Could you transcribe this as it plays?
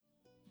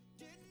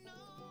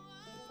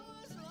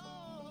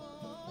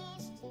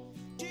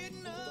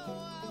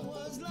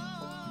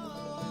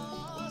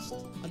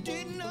lost. I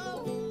didn't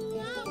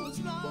know I was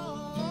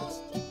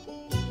lost.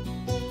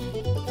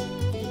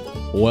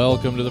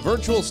 Welcome to the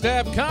Virtual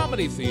Stab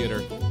Comedy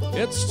Theater.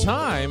 It's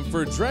time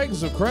for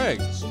Dregs of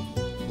Craigs.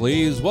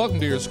 Please welcome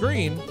to your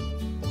screen,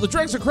 the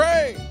Dregs of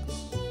Craigs.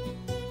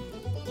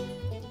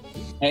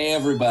 Hey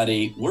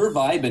everybody, we're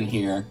vibing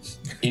here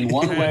in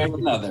one way or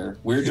another.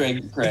 We're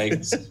Dregs of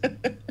Craigs.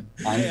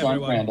 I'm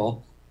Sean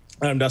Crandall.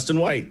 I'm Dustin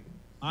White.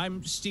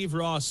 I'm Steve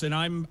Ross, and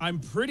I'm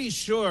pretty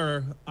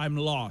sure I'm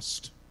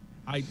lost.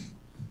 I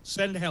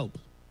send help.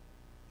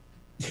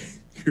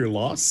 You're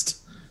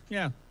lost?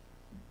 Yeah.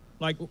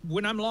 Like,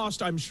 when I'm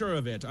lost, I'm sure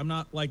of it. I'm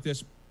not like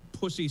this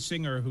pussy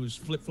singer who's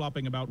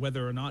flip-flopping about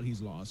whether or not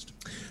he's lost.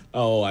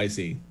 Oh, I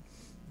see.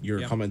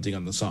 You're Yep. commenting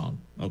on the song.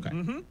 Okay.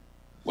 Mm-hmm.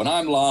 When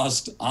I'm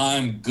lost,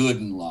 I'm good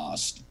and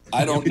lost.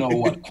 I don't know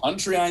what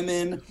country I'm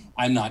in.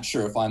 I'm not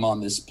sure if I'm on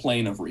this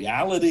plane of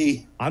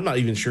reality. I'm not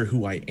even sure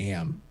who I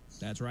am.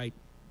 That's right.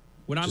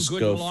 When I'm Just good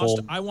go and lost,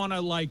 full- I want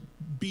to, like,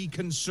 be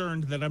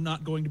concerned that I'm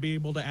not going to be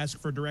able to ask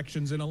for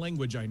directions in a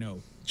language I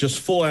know. Just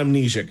full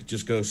amnesic.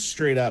 Just go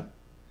straight up.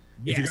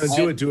 If you're Yes.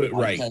 going to do it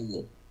I'll right. tell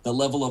you, the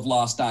level of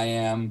lost I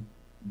am,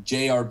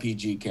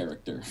 JRPG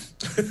character.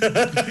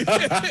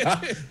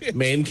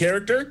 Main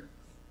character?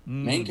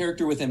 Main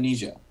character with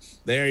amnesia.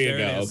 There you There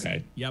it go. is.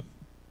 Okay. Yep.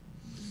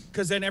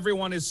 Because then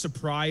everyone is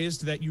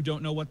surprised that you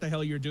don't know what the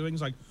hell you're doing.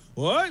 It's like,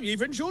 what?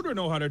 Even children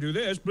know how to do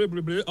this. Blah,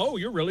 blah, blah. Oh,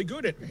 you're really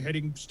good at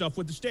hitting stuff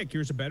with the stick.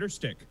 Here's a better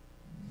stick.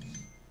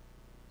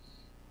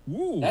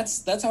 Ooh.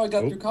 That's how I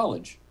got through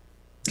college.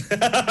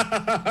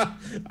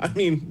 I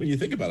mean, when you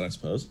think about it, I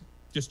suppose.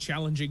 Just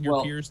challenging your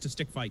Well- peers to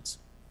stick fights.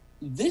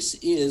 This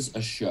is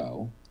a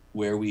show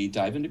where we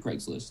dive into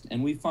Craigslist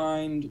and we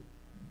find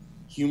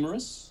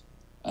humorous,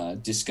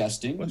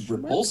 disgusting, Question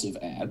mark? repulsive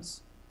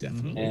ads,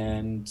 Definitely.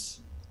 and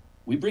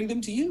we bring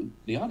them to you,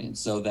 the audience,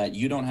 so that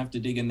you don't have to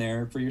dig in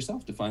there for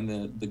yourself to find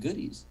the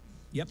goodies.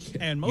 Yep.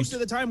 And most of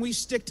the time we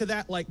stick to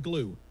that like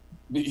glue.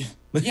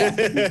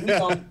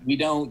 Yeah, we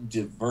don't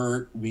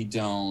divert, we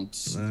don't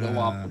go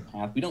off the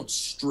path, we don't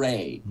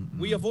stray.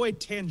 We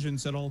avoid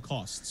tangents at all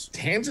costs.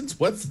 Tangents?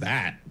 What's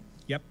that?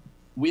 Yep.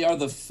 We are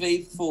the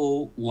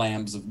faithful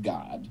lambs of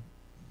God.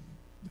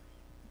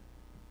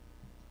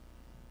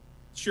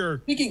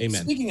 Sure. Amen.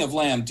 Speaking of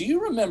lamb, do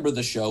you remember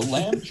the show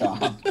Lamb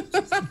Chop?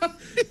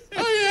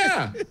 Oh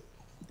yeah.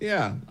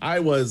 Yeah. I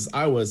was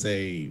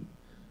a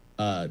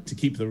to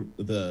keep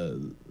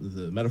the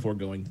metaphor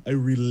going, a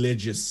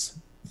religious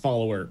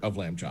follower of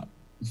Lamb Chop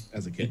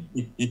as a kid.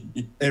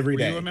 Every Were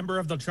day. you a member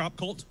of the Chop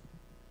Cult?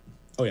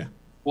 Oh yeah.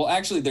 Well,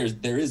 actually,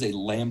 there is a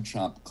Lamb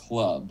Chop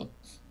club.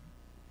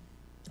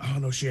 Oh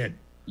no shit.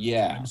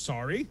 Yeah, I'm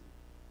sorry.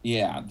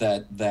 yeah.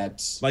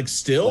 That's Like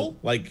still?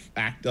 Like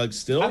act like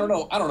still? I don't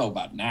know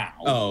about now.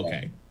 Oh,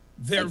 okay.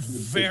 They're That's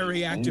very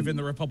ridiculous. active in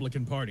the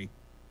Republican Party.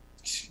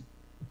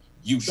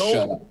 You Don't-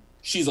 shut up.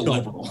 She's a don't.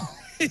 liberal.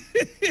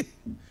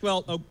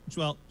 Well,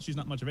 she's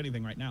not much of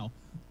anything right now,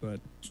 but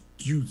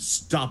You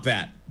stop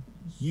that.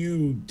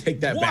 You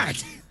take that what? back.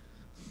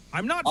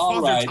 I'm not All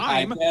Father right,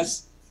 Time. I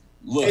guess.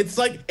 Look, It's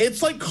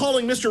like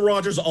calling Mr.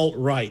 Rogers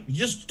alt-right. You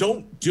just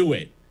don't do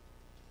it.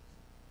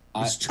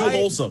 It's too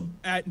wholesome.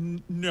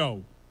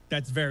 No,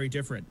 that's very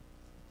different.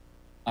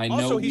 I know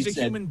Also, we he's a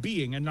said, human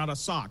being and not a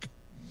sock.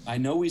 I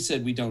know we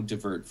said we don't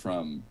divert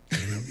from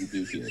what we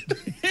do here,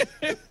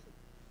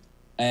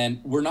 and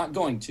we're not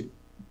going to.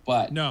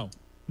 But No,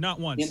 not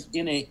once.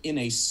 in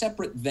a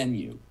separate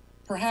venue,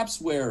 perhaps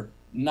where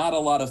not a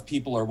lot of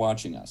people are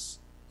watching us,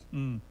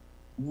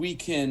 we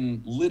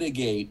can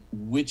litigate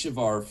which of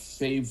our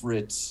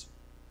favorite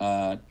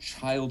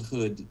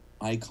childhood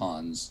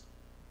icons,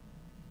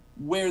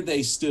 where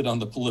they stood on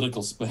the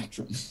political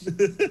spectrum.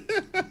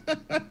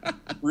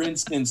 For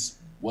instance,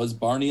 was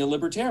Barney a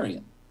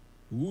libertarian?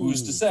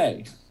 Who's to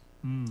say?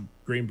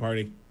 Green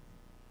Party.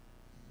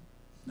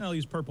 No,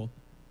 he's purple.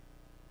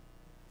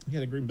 He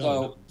had a green So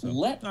belt. So.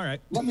 let All right.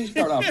 me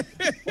start off.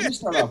 Let me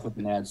start off with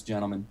an ads,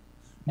 gentlemen.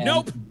 And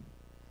Nope.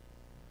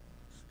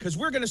 Because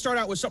we're going to start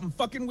out with something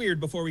fucking weird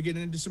before we get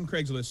into some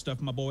Craigslist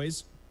stuff, my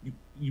boys.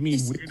 You mean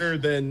weirder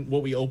than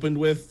what we opened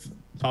with?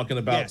 Talking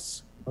about.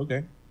 Yes.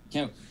 Okay.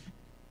 Can't,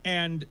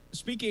 And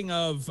speaking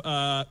of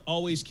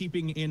always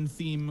keeping in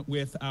theme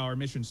with our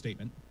mission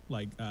statement,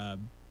 like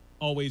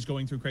always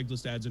going through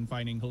Craigslist ads and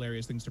finding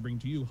hilarious things to bring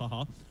to you,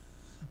 haha,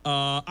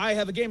 I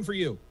have a game for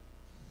you.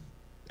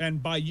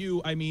 And by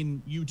you, I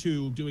mean you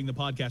two doing the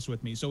podcast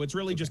with me. So it's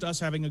really just us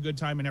having a good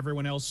time and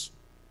everyone else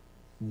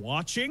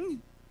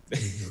watching.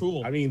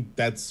 Cool. I mean,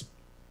 that's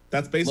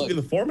basically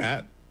the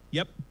format.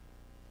 Yep.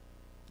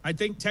 I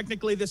think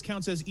technically this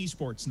counts as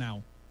esports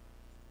now.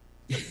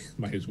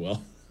 Might as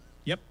well.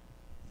 Yep.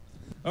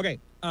 Okay.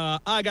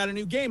 I got a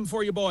new game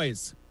for you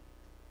boys.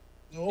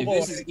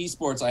 if this is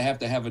esports, I have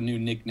to have a new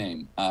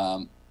nickname.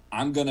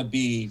 I'm gonna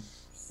be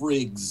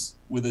Friggs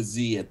with a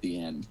Z at the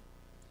end.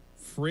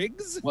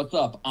 Friggs? What's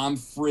up? I'm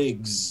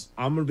Friggs.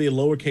 I'm gonna be a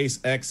lowercase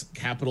x,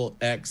 capital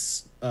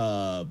X,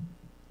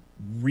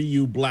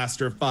 Ryu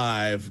Blaster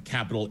 5,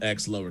 capital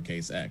X,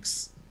 lowercase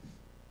x.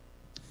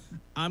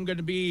 I'm going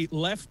to be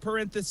left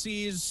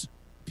parentheses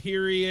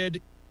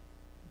period,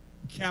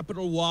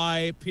 capital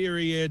Y,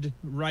 period,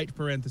 right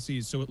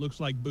parentheses, so it looks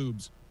like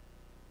boobs.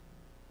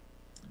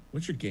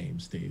 What's your game,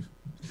 Steve?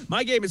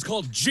 My game is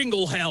called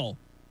Jingle Hell.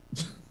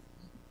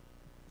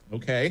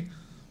 Okay.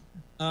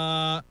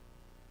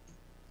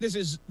 This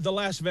is the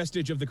last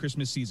vestige of the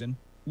Christmas season.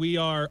 We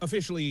are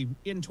officially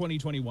in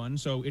 2021,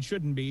 so it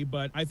shouldn't be,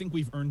 but I think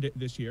we've earned it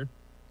this year.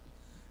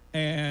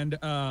 And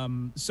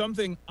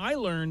something I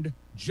learned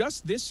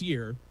just this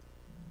year,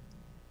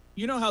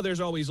 you know how there's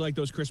always like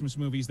those Christmas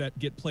movies that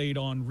get played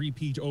on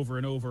repeat over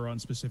and over on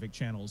specific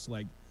channels?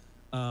 Like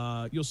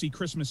you'll see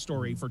Christmas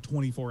Story for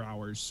 24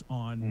 hours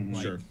on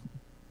like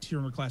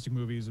Turner Classic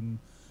Movies, and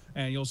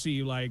you'll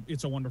see like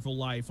It's a Wonderful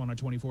Life on a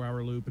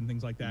 24-hour loop and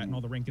things like that, and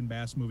all the Rankin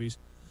Bass movies.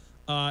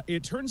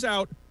 It turns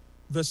out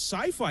the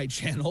Sci-Fi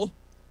Channel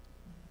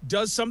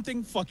does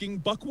something fucking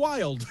buck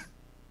wild.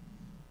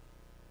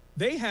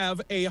 They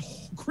have a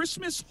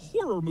Christmas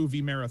horror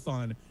movie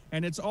marathon,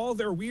 and it's all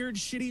their weird,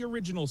 shitty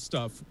original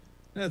stuff.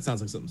 That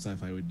sounds like something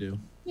Sci-Fi would do.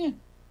 Yeah.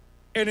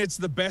 And it's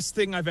the best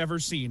thing I've ever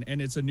seen,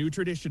 and it's a new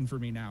tradition for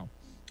me now.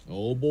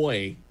 Oh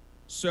boy.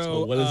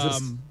 So what is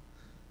this?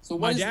 So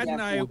what my is dad the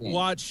and I actual game?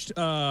 watched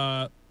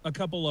a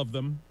couple of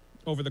them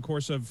over the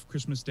course of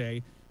Christmas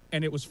Day,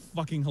 and it was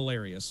fucking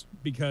hilarious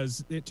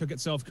because it took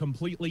itself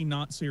completely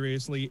not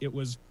seriously. It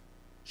was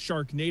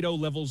Sharknado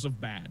levels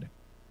of bad.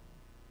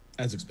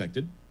 As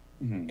expected.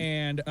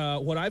 And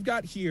what I've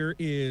got here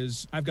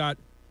is I've got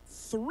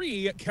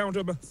three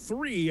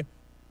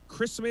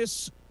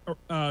Christmas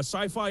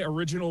sci-fi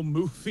original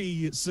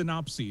movie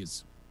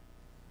synopses.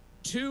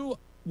 2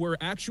 were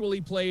actually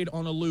played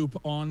on a loop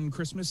on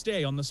Christmas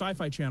Day on the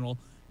Sci-Fi Channel,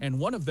 and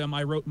one of them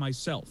I wrote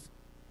myself.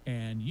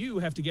 And you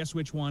have to guess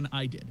which one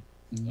I did.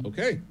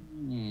 Okay.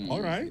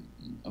 All right.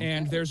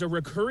 And there's a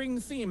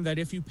recurring theme that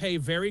if you pay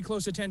very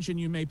close attention,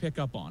 you may pick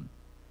up on.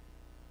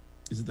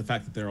 Is it the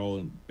fact that they're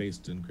all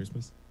based in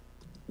Christmas?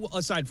 Well,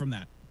 aside from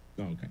that.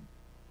 Oh, okay.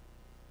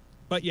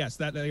 But yes,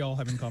 that they all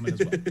have in common as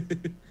well.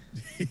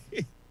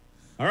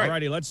 All right.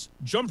 Alrighty, let's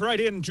jump right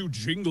into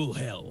Jingle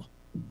Hell.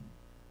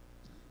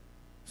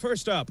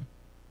 First up,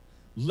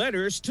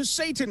 Letters to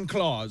Satan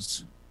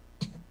Claus.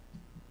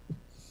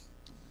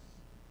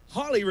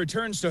 Holly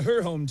returns to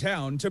her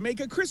hometown to make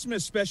a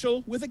Christmas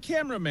special with a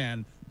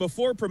cameraman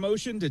before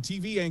promotion to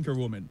TV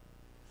anchorwoman.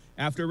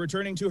 After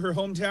returning to her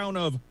hometown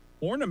of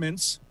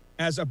Ornaments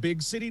as a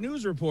big city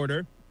news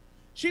reporter,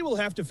 she will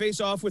have to face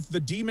off with the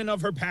demon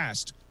of her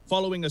past,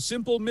 following a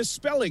simple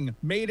misspelling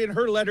made in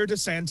her letter to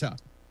Santa.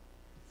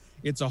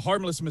 It's a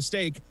harmless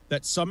mistake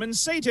that summons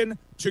Satan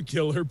to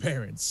kill her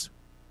parents.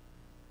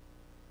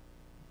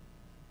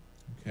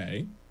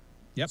 Okay.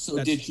 Yep.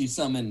 So did she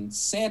summon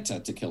Santa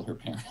to kill her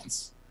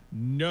parents?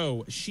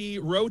 No, she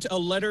wrote a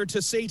letter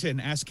to Satan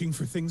asking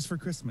for things for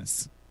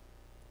Christmas.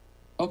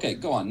 Okay,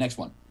 go on. Next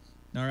one.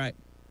 All right.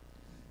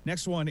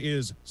 Next one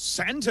is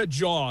Santa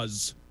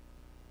Jaws.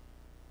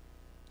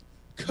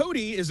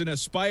 Cody is an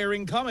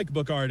aspiring comic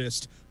book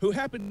artist who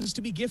happens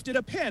to be gifted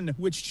a pen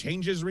which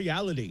changes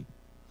reality.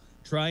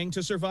 Trying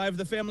to survive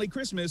the family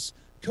Christmas,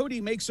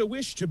 Cody makes a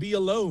wish to be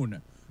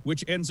alone,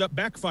 which ends up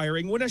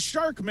backfiring when a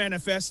shark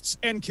manifests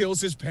and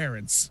kills his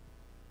parents.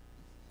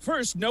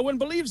 First, no one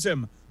believes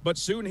him, but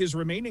soon his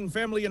remaining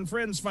family and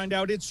friends find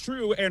out it's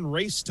true and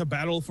race to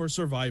battle for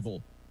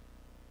survival.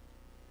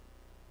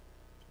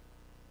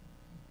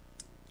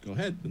 Go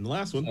ahead. And the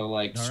last one. So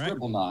like All right.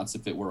 Scribble Knots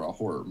if it were a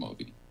horror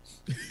movie.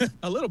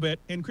 A little bit,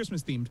 and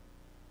Christmas themed.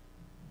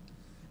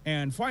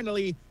 And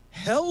finally,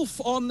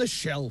 Helf on the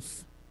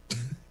Shelf.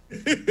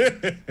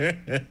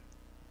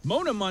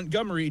 Mona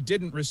Montgomery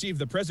didn't receive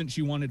the present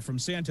she wanted from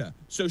Santa,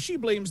 so she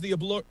blames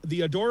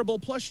the adorable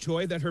plush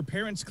toy that her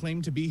parents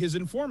claimed to be his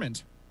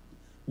informant.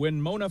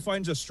 When Mona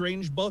finds a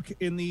strange book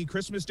in the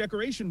Christmas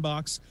decoration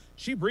box,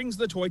 she brings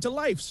the toy to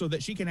life so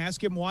that she can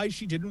ask him why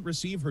she didn't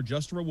receive her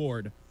just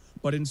reward.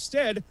 But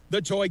instead,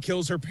 the toy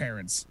kills her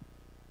parents.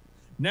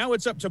 Now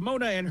it's up to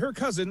Mona and her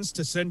cousins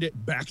to send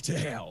it back to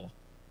hell.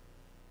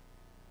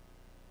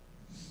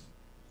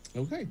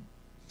 Okay.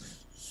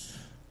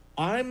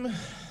 I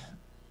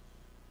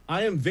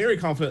am very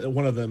confident that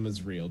one of them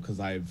is real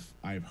because I've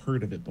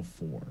heard of it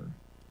before.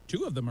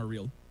 2 of them are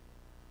real.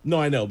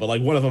 No, I know, but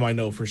like one of them I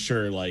know for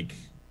sure. Like,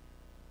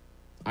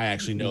 I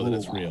actually know that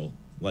it's Ooh. real,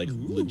 like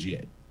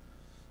legit.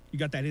 You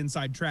got that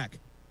inside track.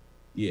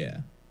 Yeah.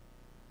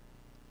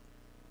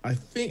 I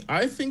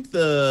think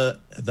the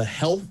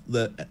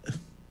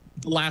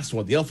last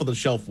one, the Elf on the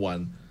Shelf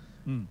one,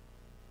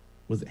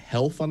 was it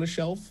Health on the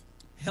Shelf?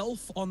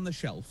 Helf on the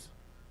Shelf.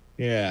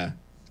 Yeah.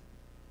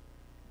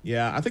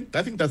 Yeah, I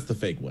think that's the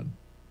fake one.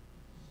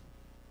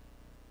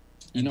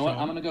 You know what? So-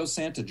 I'm gonna go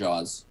Santa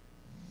Jaws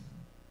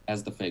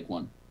as the fake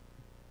one.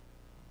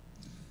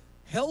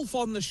 Helf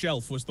on the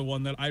Shelf was the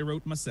one that I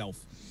wrote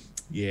myself.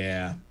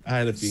 Yeah, I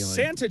had a feeling.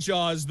 Santa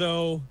Jaws,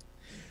 though,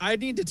 I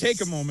need to take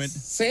a moment.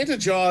 Santa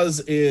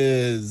Jaws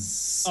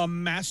is A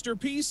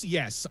masterpiece?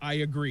 Yes, I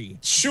agree.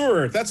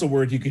 sure that's a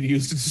word you could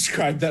use to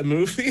describe that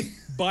movie.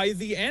 By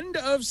the end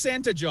of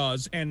Santa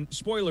Jaws, and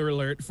spoiler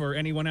alert for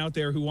anyone out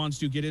there who wants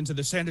to get into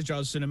the Santa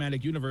Jaws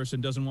cinematic universe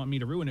and doesn't want me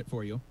to ruin it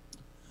for you,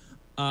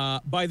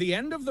 by the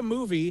end of the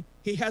movie,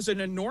 he has an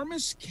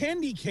enormous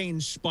candy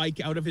cane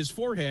spike out of his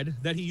forehead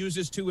that he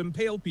uses to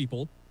impale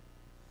people.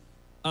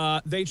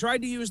 They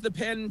tried to use the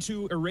pen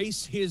to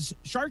erase his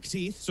shark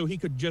teeth so he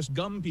could just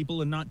gum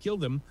people and not kill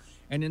them,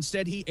 and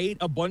instead he ate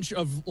a bunch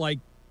of, like,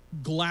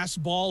 glass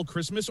ball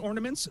Christmas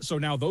ornaments, so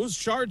now those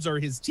shards are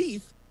his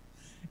teeth.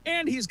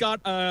 And he's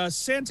got a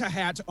Santa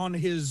hat on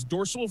his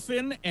dorsal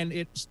fin, and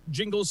it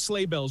jingles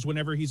sleigh bells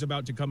whenever he's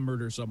about to come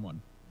murder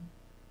someone.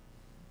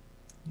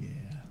 Yeah.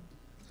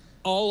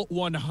 All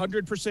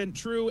 100%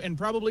 true, and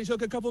probably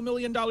took a couple $1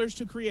 million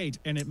to create,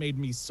 and it made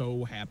me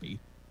so happy.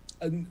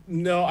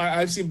 No,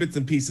 I've seen bits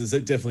and pieces.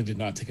 It definitely did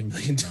not take $1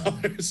 million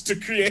to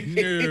create.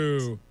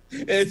 No.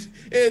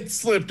 It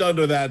slipped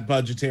under that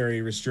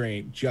budgetary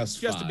restraint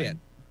just a fine. bit.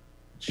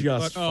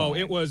 Just But, oh,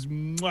 fine. it was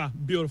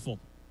beautiful.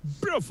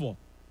 Beautiful.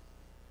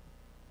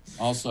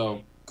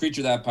 Also,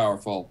 creature that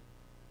powerful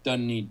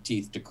doesn't need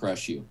teeth to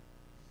crush you.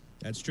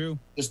 That's true.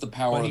 Just the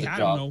power But of he the had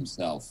jaw them, though.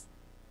 himself.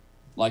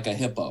 Like a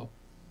hippo.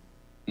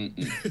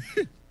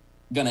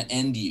 Gonna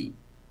end you.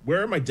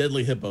 Where are my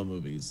Deadly Hippo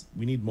movies?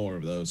 We need more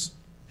of those.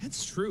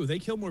 That's true. They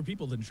kill more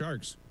people than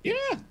sharks. Yeah,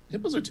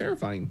 hippos are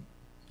terrifying.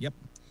 Yep.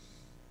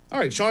 All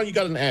right, Sean, you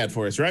got an ad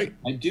for us, right?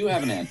 I do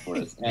have an ad for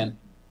it. And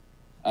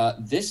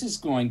this is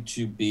going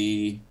to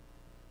be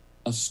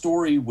a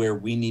story where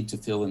we need to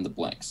fill in the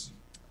blanks.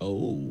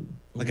 Oh,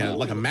 like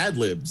a Mad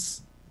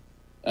Libs.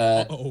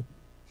 Uh-oh.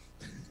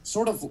 It's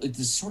sort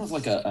of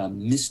like a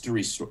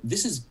mystery story.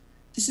 This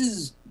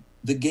is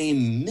the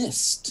game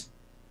Myst,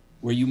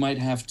 where you might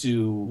have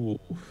to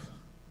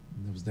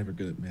I was never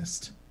good at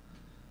Myst.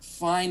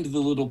 find the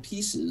little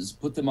pieces,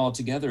 put them all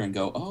together, and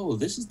go, oh,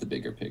 this is the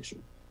bigger picture.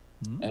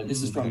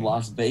 This is from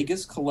Las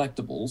Vegas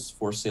Collectibles,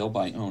 for sale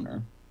by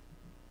owner.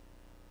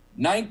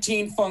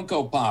 19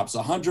 Funko Pops,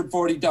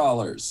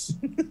 $140.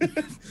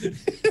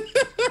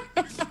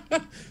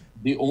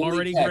 The only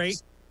Already text,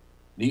 great.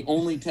 The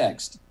only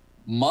text,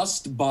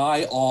 must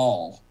buy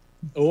all.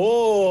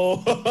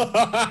 Oh.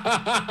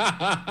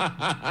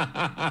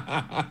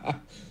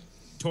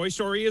 Toy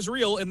Story is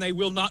real, and they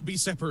will not be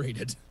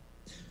separated.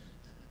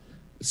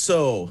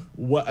 So,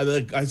 what?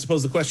 I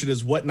suppose the question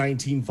is, what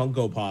 19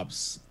 Funko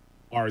Pops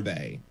are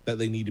they that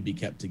they need to be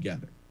kept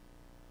together?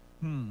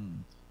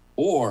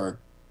 Or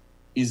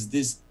is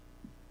this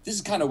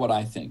is kind of what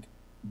I think.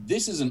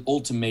 This is an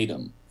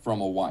ultimatum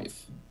from a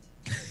wife.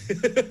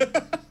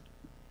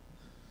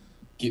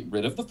 Get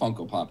rid of the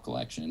Funko Pop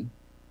collection,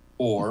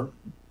 or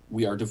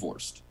we are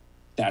divorced.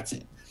 That's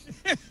it.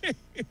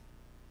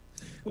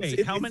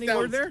 Wait, how many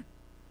were there?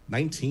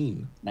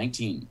 19.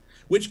 19.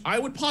 Which I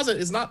would posit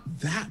is not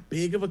that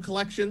big of a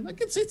collection.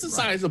 Like it's a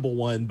sizable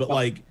one, but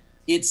like,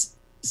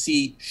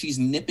 She's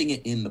nipping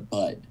it in the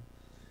bud.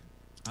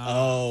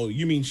 oh,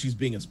 you mean she's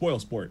being a spoil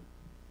sport?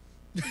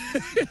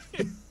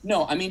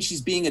 No, I mean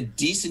she's being a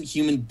decent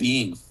human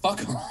being.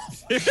 Fuck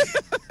off.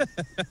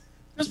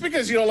 Just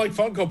because you don't like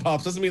Funko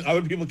Pops doesn't mean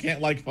other people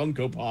can't like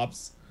Funko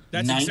Pops.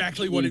 That's 19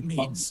 exactly what it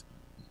means.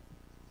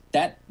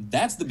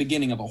 That's the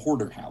beginning of a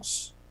hoarder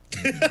house.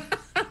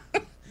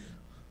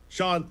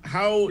 Sean,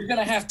 how You're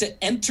gonna have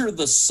to enter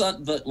the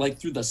sun,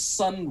 through the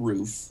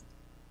sunroof,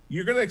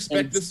 you're gonna expect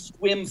and this?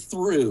 swim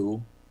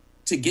through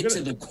to get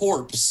to the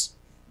corpse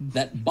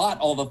that bought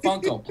all the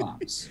Funko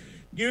Pops.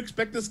 You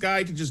expect this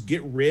guy to just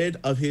get rid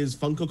of his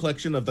Funko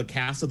collection of the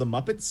cast of the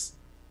Muppets,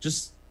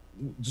 just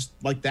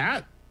like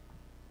that?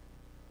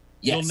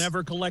 Yes. You'll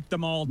never collect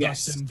them all,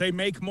 Yes. Dustin. They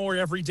make more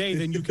every day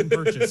than you can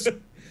purchase.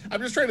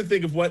 I'm just trying to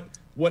think of what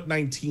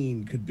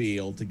 19 could be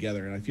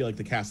altogether, and I feel like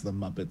the cast of the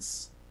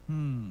Muppets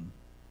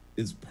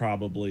is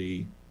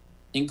probably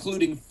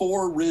Including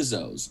 4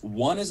 Rizzos.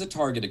 One is a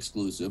Target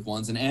exclusive,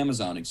 one's an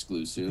Amazon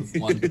exclusive,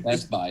 one's a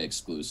Best Buy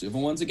exclusive,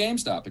 and one's a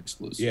GameStop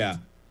exclusive. yeah,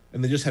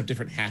 and they just have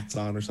different hats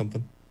on or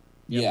something.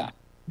 Yeah.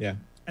 Yeah.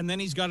 And then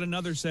he's got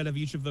another set of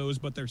each of those,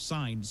 but they're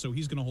signed, so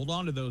he's going to hold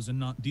on to those and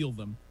not deal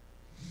them.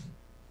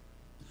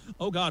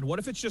 Oh, God, what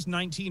if it's just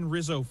 19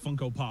 Rizzo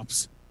Funko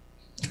Pops?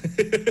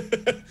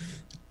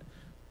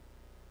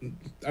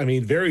 I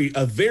mean,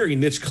 a very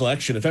niche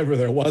collection if ever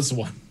there was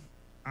one.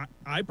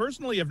 I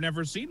personally have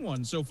never seen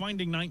one, so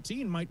finding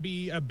 19 might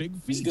be a big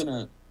feat. He's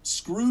gonna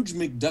Scrooge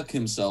McDuck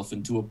himself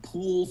into a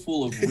pool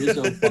full of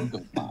Rizzo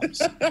Funko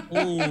Pops.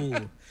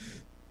 Oh.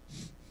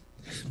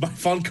 My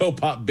Funko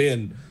Pop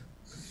bin.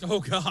 Oh,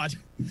 God.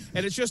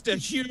 And it's just a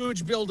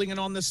huge building, and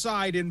on the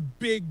side in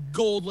big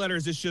gold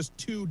letters, it's just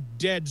 2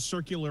 dead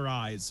circular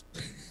eyes.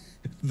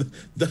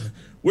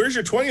 Where's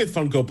your 20th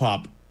Funko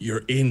Pop?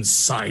 You're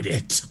inside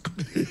it.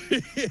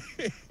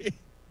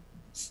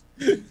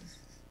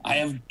 I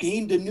have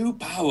gained a new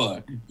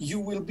power. You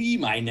will be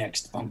my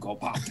next Funko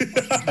Pop.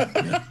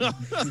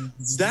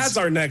 That's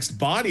our next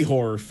body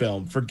horror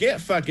film. Forget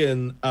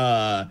fucking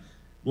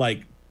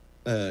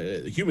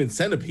Human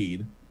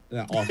Centipede.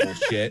 That awful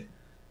shit.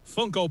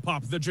 Funko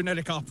Pop, the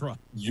genetic opera.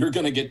 You're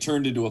gonna get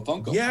turned into a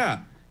Funko Pop.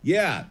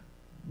 Yeah.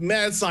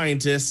 Mad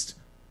scientist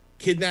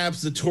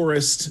kidnaps the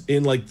tourist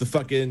in like the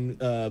fucking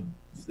I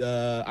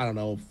don't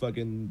know,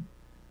 fucking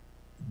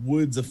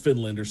woods of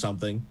Finland or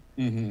something,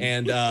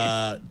 and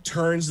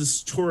turns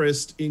this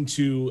tourist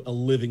into a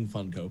living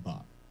Funko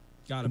Pop,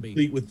 Gotta be.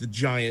 complete with the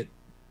giant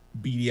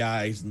beady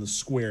eyes and the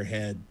square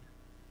head.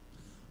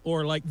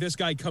 Or like this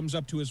guy comes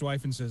up to his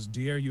wife and says,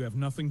 "Dear, you have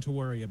nothing to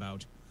worry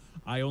about.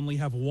 I only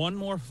have one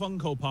more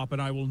Funko Pop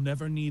and I will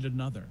never need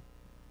another."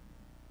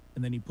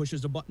 And then he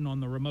pushes a button on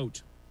the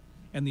remote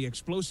and the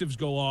explosives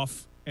go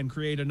off and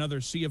create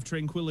another sea of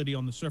tranquility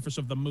on the surface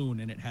of the moon,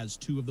 and it has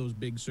two of those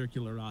big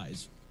circular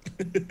eyes.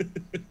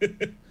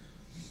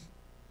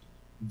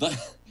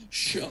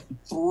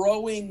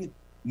 Throwing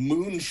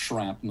moon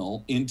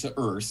shrapnel into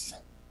Earth.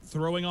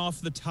 Throwing off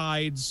the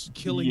tides,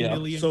 killing Yeah.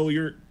 millions. So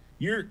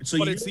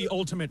But it's the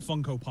ultimate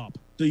Funko Pop.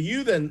 So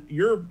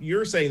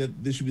you're saying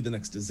that this should be the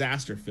next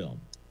disaster film.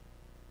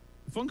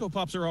 Funko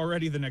Pops are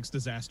already the next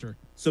disaster.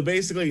 So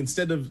basically, the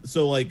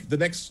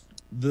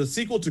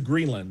sequel to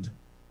Greenland,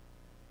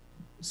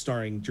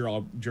 starring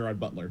Gerard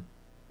Butler.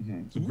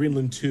 So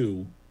Greenland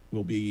 2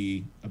 will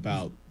be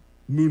about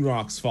moon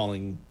rocks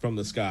falling from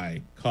the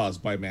sky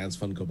caused by man's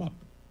Funko Pop.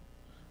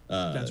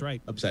 That's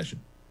right. Obsession.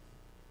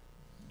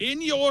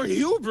 In your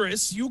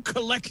hubris, you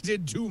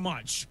collected too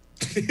much.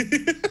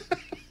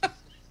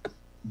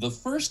 The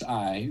first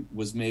eye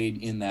was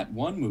made in that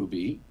one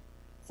movie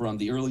from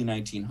the early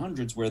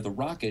 1900s where the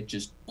rocket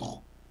just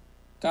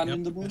got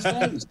into the moon's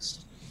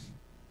face.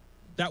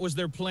 That was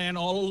their plan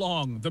all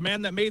along. The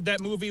man that made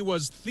that movie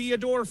was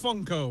Theodore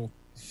Funko.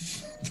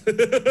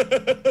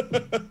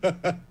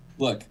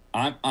 Look,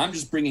 I'm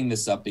just bringing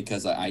this up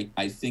because I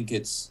think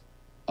it's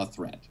a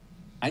threat.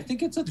 I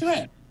think it's a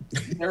threat.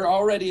 There are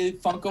already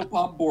Funko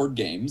Pop board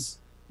games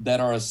that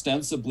are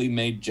ostensibly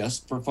made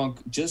just for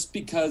just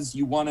because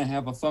you want to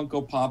have a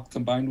Funko Pop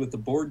combined with the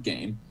board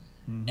game,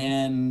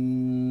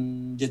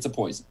 and it's a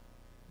poison.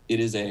 It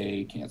is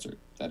a cancer.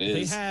 That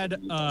is. They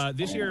had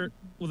this year.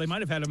 Well, they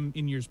might have had them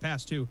in years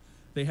past too.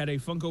 They had a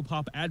Funko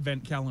Pop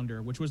advent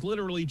calendar, which was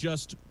literally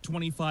just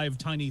 25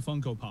 tiny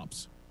Funko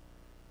Pops.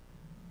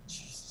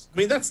 I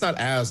mean, that's not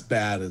as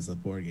bad as a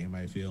board game,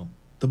 I feel.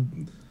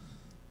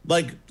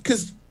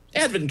 Because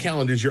advent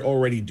calendars, you're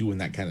already doing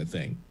that kind of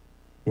thing,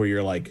 where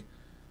you're like,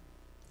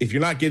 if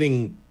you're not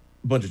getting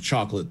a bunch of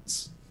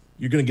chocolates,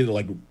 you're gonna get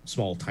like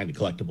small, tiny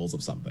collectibles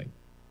of something.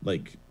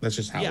 Like that's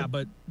just how. Yeah,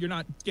 but you're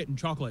not getting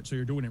chocolate, so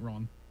you're doing it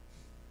wrong.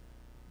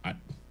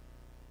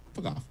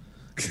 Fuck off.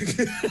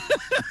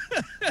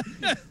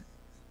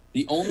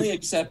 The only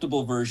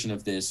acceptable version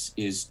of this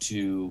is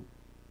to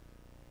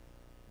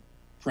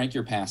prank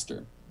your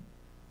pastor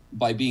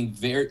by being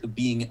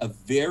a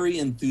very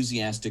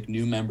enthusiastic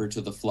new member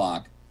to the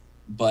flock,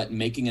 but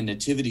making a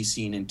nativity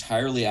scene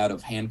entirely out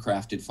of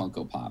handcrafted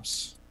Funko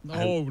Pops.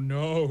 Oh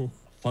no!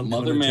 Funko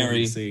Mother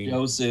Mary, scene.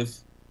 Joseph,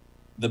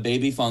 the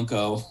baby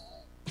Funko.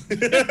 His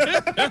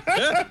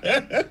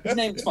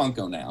name's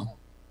Funko now.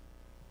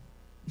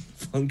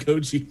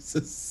 Funko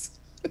Jesus.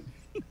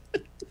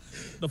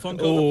 The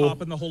Funko, Oh. the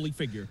Pop, and the Holy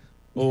Figure.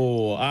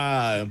 Oh,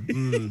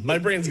 my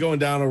brain's going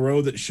down a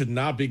road that should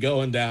not be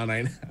going down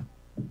right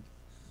now.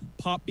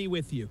 Pop be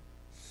with you.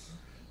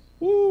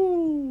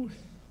 Woo.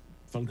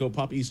 Funko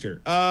Pop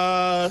Easter.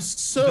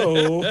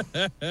 So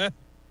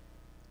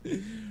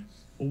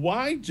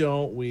why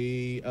don't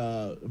we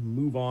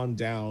move on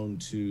down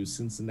to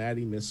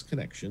Cincinnati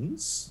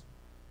Misconnections,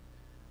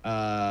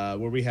 where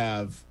we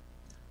have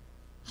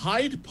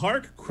Hyde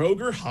Park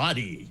Kroger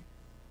Hottie.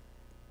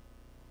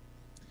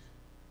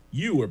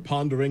 You were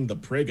pondering the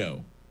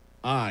Prego.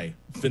 I,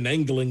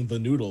 finangling the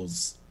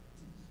noodles.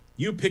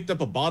 You picked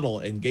up a bottle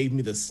and gave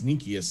me the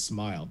sneakiest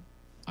smile.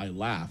 I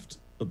laughed,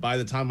 but by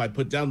the time I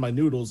put down my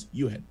noodles,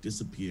 you had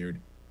disappeared.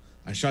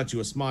 I shot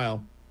you a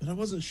smile, but I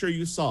wasn't sure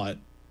you saw it.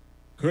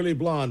 Curly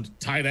blonde,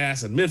 tight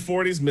ass, and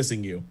mid-40s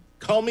missing you.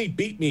 Call me,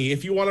 beat me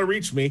if you want to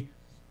reach me.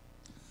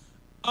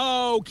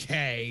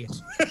 Okay.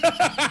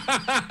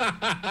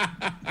 I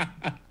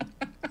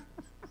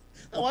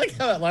like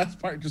how that last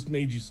part just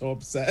made you so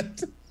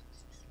upset.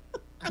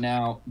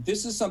 Now,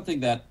 this is something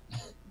that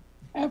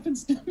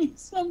happens to me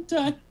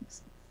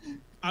sometimes.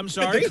 I'm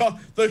sorry.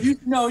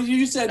 No,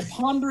 you said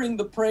pondering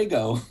the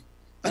Prego.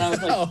 And I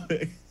was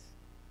like,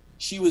 was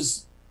she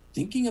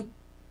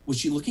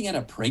looking at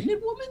a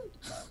pregnant woman?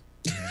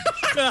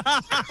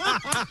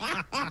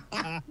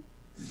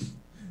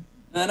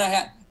 And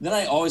then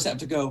I always have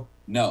to go,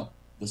 no,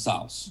 the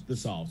sauce. The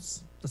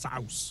sauce. The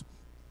sauce.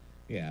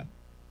 Yeah.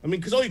 I mean,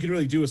 because all you can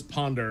really do is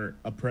ponder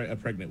a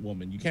pregnant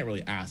woman. You can't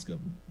really ask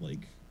them,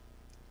 like,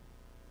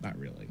 not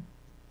really.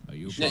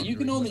 Yeah, you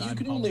can only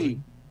speculate.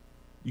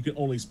 You You can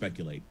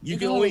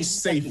can only only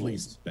safely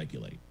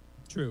speculate.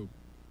 True.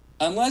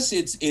 unless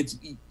it's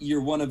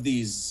you're one of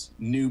these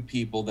new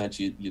people that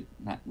you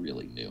not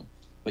really new,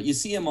 but you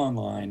see them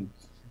online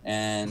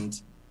and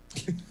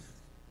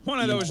One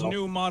of those know.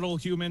 new model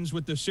humans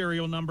with the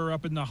serial number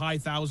up in the high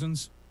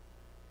thousands.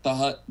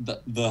 the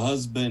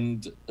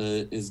husband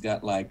is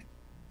got like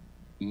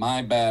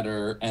my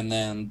batter, and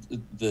then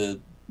the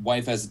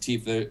wife has a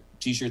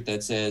T-shirt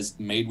that says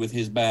 "Made with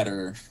his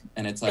batter,"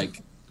 and it's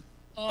like,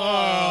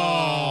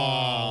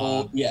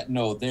 Oh, yeah,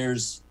 no,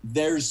 there's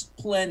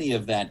plenty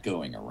of that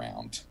going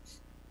around,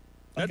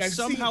 That's I've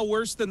somehow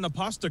worse than the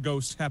pasta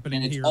ghost happening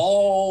and it's here.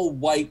 all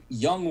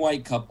young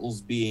white couples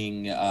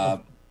being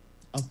a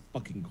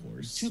fucking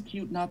course. too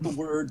cute. Not the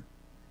word.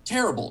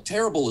 Terrible.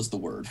 Terrible is the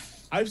word.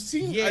 I've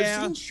seen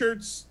Yeah.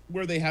 shirts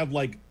where they have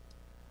like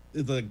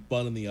the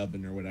bun in the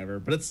oven or whatever,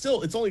 but it's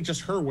only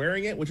just her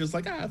wearing it, which is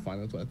like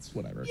fine, that's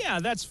whatever. Yeah,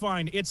 that's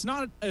fine. It's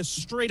not a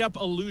straight up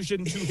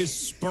allusion to his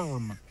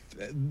sperm.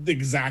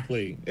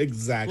 Exactly.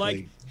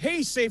 Like, hey,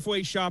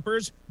 Safeway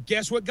shoppers,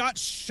 guess what got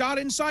shot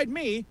inside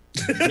me?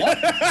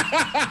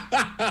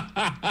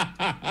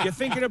 You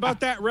thinking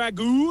about that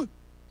ragu?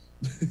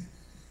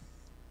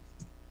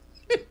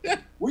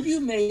 Were you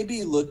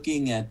maybe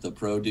looking at the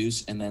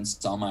produce and then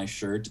saw my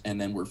shirt and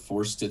then were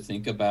forced to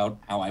think about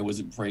how I was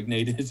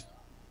impregnated?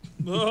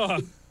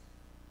 Ugh.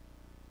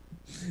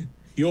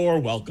 You're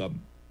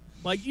welcome.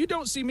 Like, you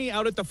don't see me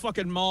out at the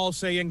fucking mall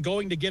saying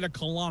going to get a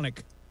colonic.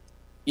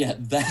 Yeah,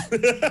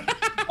 that.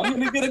 I'm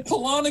gonna get a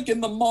colonic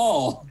in the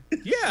mall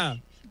Yeah,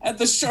 at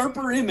the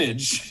Sharper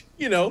Image.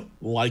 You know,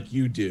 like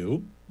you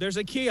do. there's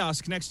a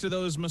kiosk next to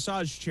those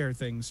massage chair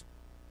things.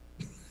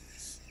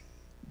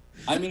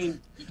 I mean,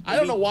 I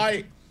don't know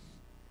why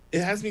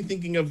it has me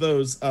thinking of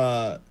those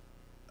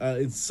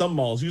in some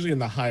malls, usually in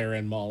the higher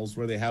end malls,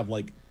 where they have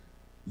like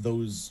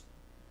those,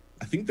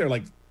 I think they're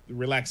like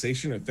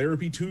relaxation or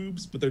therapy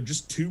tubes, but they're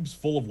just tubes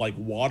full of like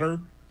water.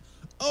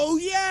 Oh,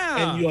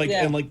 yeah. And you like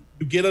Yeah. and like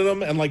you get in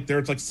them and like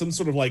there's like some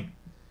sort of like,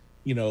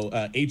 you know,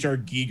 HR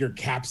Giger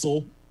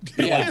capsule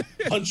that Yeah.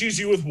 like punches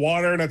you with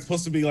water, and it's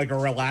supposed to be like a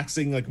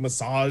relaxing like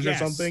massage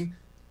Yes. or something.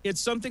 It's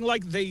something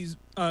like they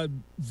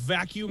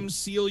vacuum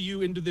seal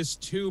you into this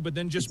tube and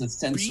then just It's a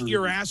sensory- beat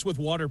your ass with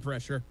water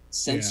pressure.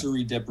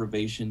 sensory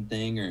deprivation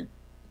thing, or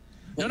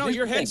No, Here's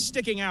your the thing. head's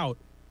sticking out.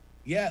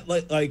 Yeah,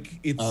 like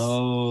it's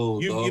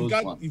Oh, you've those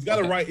got ones. you've got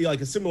Okay. a right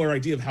like a similar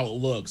idea of how it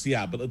looks.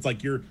 Yeah, but it's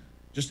like you're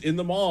just in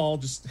the mall,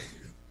 just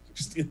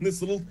in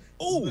this little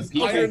this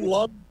people- iron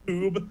lung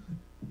tube.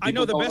 I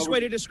know the People best all way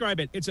over- to describe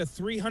it. It's a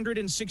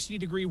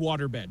 360-degree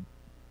waterbed.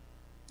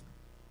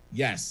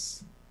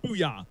 Yes,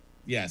 Booyah.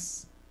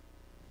 yes.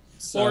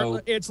 So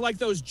Or it's like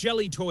those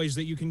jelly toys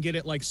that you can get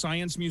at like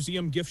science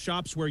museum gift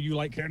shops where you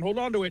like can't hold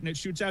on to it and it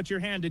shoots out your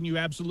hand and you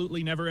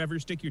absolutely never ever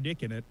stick your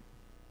dick in it.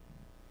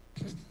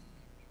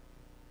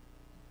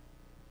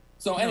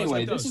 So it's anyway,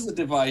 like this those. is a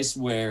device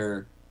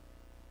where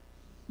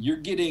you're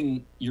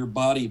getting your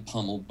body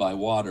pummeled by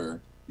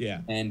water,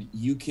 Yeah, and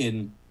you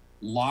can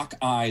lock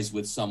eyes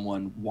with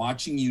someone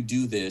watching you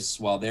do this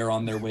while they're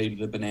on their way to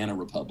the Banana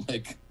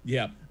Republic.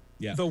 yeah,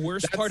 yeah. The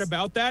worst part That's-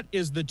 about that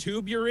is the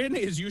tube you're in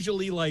is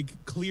usually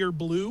like clear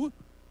blue,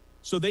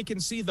 so they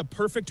can see the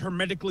perfect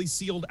hermetically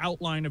sealed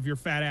outline of your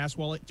fat ass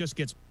while it just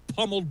gets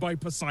pummeled by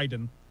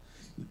Poseidon.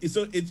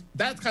 So it's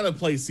that kind of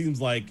place seems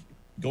like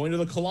going to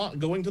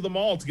the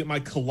mall to get my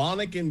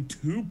colonic and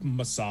tube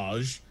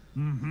massage.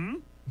 Mm-hmm.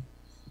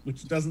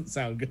 Which doesn't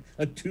sound good.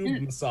 A tube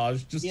Here-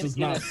 massage just you- does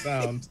you know- not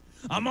sound.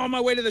 I'm on my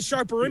way to the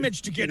Sharper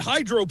Image to get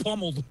hydro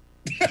pummeled.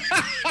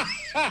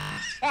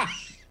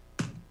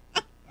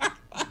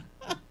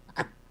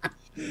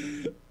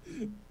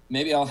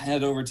 Maybe I'll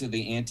head over to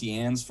the Auntie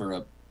Anne's for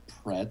a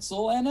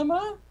pretzel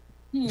enema.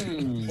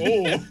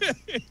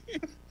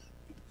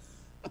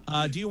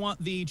 Oh, Do you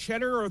want the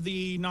cheddar or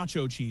the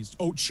nacho cheese?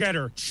 Oh,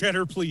 cheddar.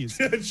 Cheddar, please.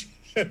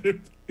 Cheddar,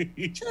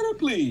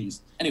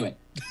 please. Anyway,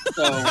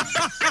 so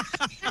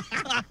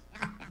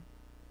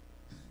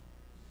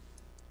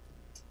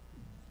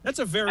That's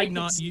a I very can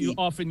not see-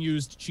 often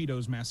used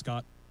Cheetos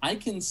mascot. I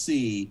can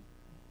see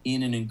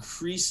in an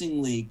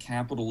increasingly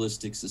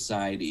capitalistic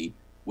society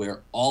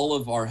where all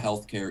of our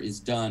healthcare is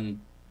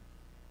done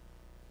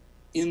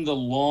in the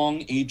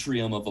long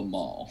atrium of a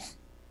mall.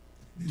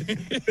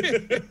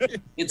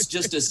 It's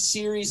just a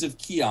series of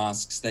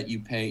kiosks that you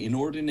pay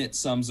inordinate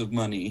sums of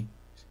money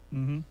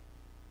Mm-hmm.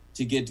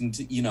 to get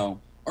into, you know,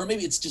 or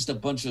maybe it's just a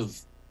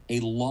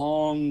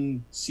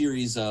long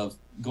series of,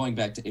 going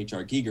back to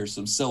HR Giger,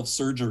 some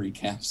self-surgery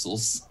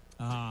capsules.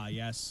 Ah,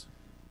 yes.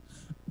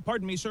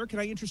 Pardon me, sir. Can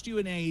I interest you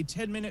in a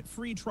 10-minute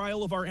free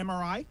trial of our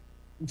MRI?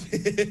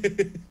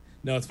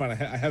 no, it's fine. I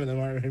have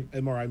an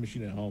MRI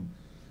machine at home.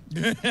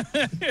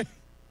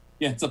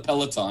 Yeah, it's a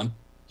Peloton.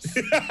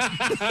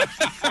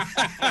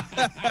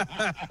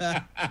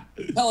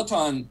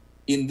 Peloton,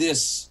 in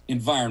this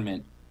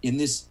environment, in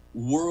this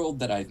world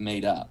that I've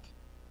made up,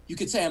 you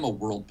could say I'm a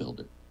world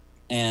builder.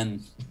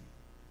 And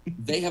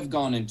they have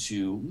gone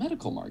into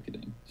medical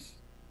marketing.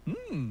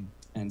 Hmm.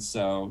 And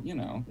so, you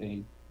know,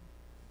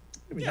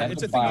 Yeah, have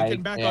it's the a thing you bike,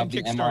 can back they on have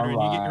the Kickstarter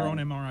and you get your MRI. own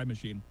MRI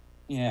machine.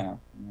 yeah.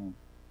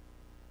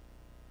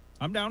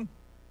 I'm down.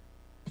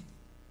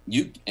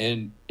 You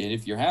and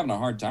if you're having a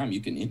hard time,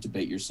 you can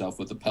intubate yourself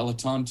with a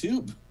Peloton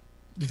tube.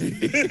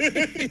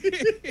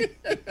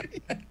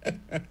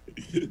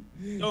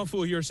 Don't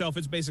fool yourself.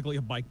 It's basically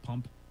a bike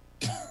pump.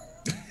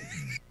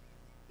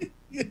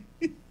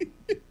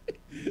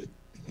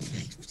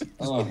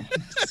 Oh.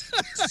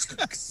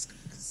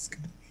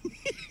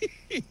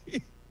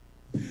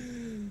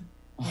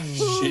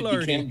 He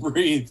Lordy. can't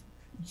breathe.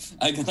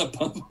 I gotta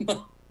pump him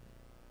up.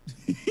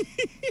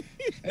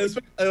 And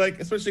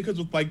especially because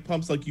with bike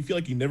pumps, like you feel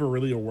like you never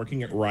really are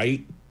working it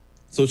right.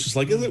 So it's just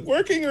like, is it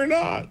working or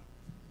not?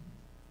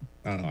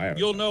 I don't know.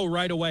 You'll know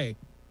right away.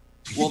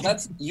 Well,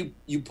 that's you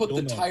put the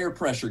You'll know. tire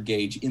pressure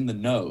gauge in the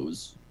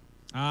nose.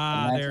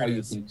 Ah, And that's there how it you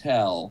is. can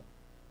tell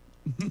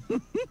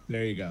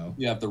There you go.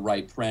 you have the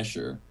right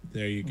pressure.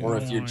 There you go. Or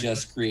if you're Right.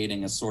 just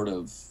creating a sort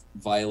of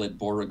Violet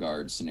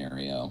Beauregard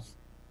scenario.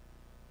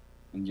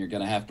 And you're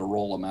gonna have to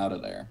roll them out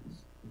of there.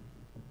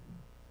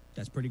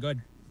 That's pretty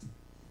good.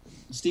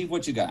 Steve,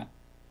 what you got?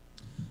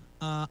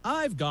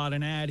 I've got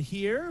an ad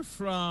here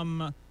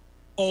from.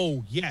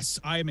 Oh, yes.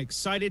 I am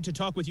excited to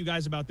talk with you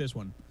guys about this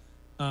one.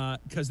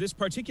 Because this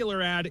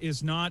particular ad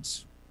is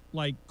not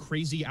like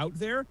crazy out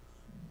there,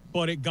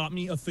 but it got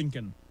me a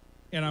thinking.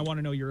 And I want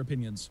to know your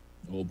opinions.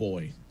 Oh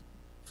boy.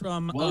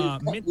 From. Well,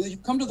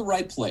 you've come to the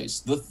right place.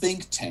 The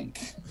think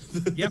tank.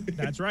 Yep,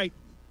 that's right.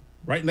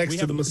 Right next We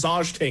to have- the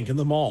massage tank in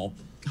the mall.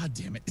 God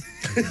damn it.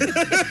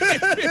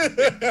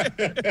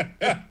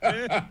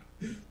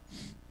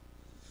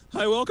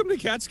 Hi, welcome to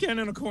Cat Scan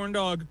and a Corn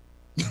Dog.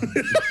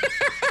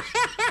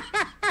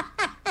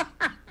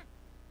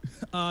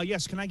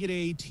 Yes, can I get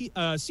a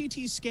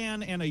CT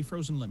scan and a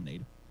frozen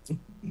lemonade?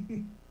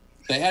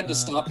 They had to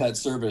stop that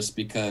service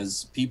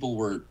because people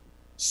were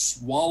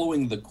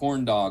swallowing the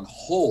corn dog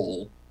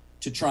whole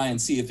to try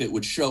and see if it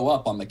would show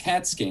up on the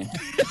CAT scan.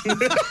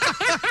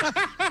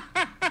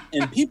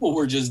 And people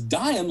were just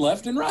dying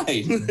left and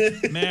right.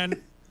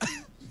 Man,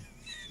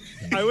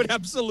 I would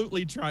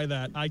absolutely try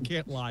that. I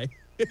can't lie.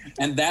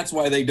 And that's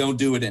why they don't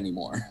do it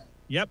anymore.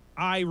 Yep,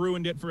 I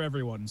ruined it for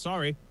everyone.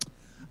 Sorry.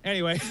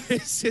 Anyway,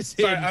 this is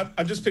Sorry, it.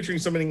 I'm just picturing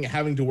somebody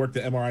having to work the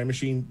MRI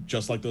machine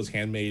just like those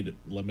handmade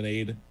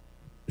lemonade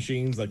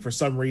machines. Like for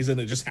some reason,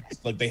 it just has,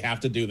 like they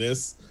have to do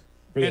this.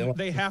 For the And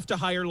they have to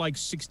hire like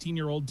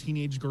 16-year-old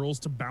teenage girls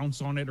to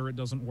bounce on it or it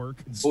doesn't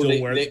work. still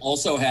they, wear they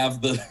also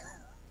have the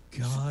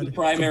God.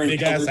 primary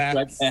big-ass color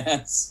hats.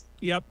 hats.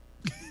 Yep.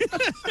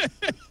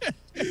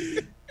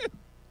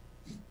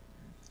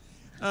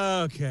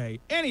 Okay.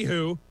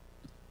 Anywho,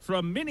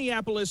 from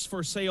Minneapolis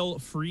for sale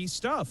free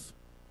stuff.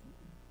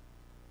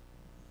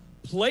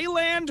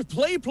 Playland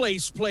Play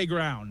Place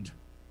Playground.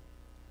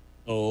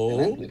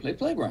 Oh, Play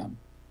playground.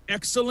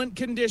 Excellent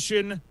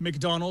condition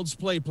McDonald's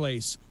Play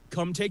Place.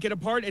 Come take it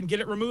apart and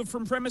get it removed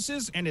from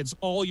premises, and it's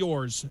all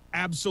yours.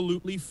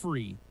 Absolutely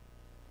free.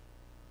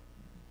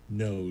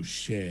 no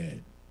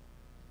shit.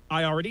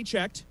 I already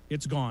checked.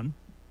 It's gone.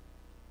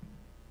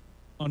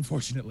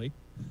 Unfortunately.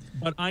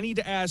 But I need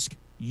to ask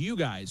you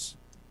guys.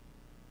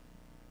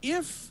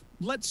 If,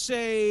 let's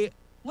say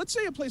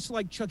a place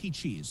like Chuck E.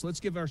 Cheese, let's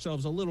give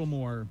ourselves a little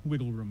more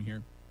wiggle room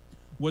here,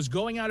 was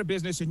going out of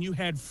business and you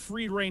had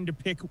free reign to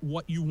pick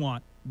what you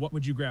want, what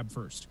would you grab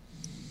first?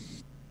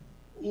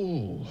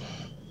 Ooh,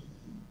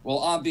 Well,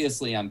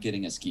 obviously, I'm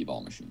getting a skee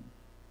ball machine.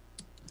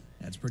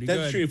 That's pretty that's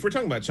good. true. If we're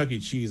talking about Chuck E.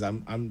 Cheese,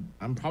 I'm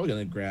probably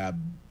gonna grab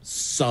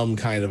some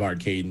kind of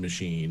arcade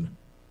machine.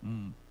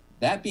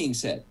 That being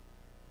said,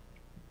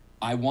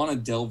 I want to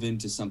delve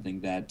into something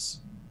that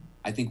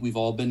I think we've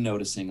all been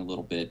noticing a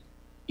little bit.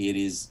 It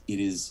is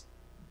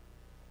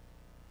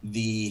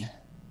the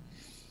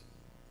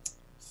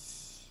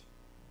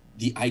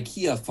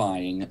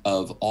IKEA-fying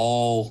of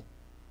all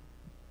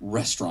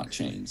restaurant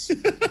chains.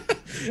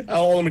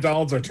 All the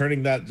McDonald's are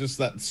turning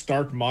that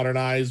stark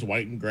modernized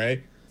white and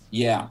gray.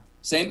 Yeah.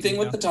 Same thing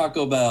with the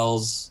Taco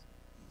Bells.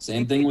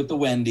 Same thing with the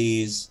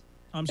Wendy's.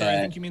 I'm sorry,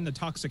 I think you mean the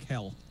toxic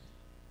hell.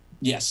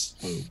 Yes.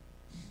 Ooh.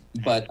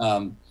 But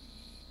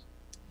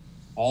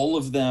all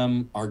of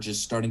them are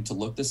just starting to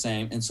look the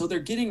same. And so they're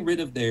getting rid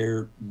of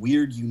their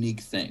weird, unique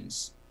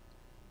things.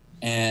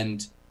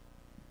 And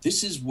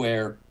this is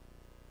where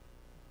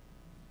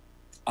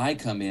I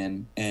come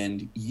in,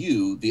 and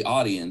you, the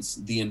audience,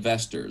 the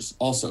investors,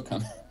 also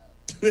come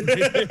in.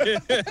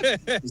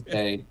 To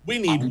say, We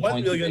need I'm $1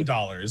 going to million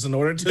make in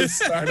order to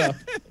start up.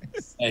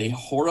 a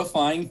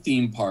horrifying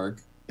theme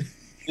park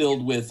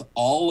filled with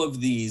all of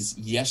these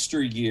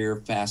yesteryear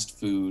fast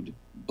food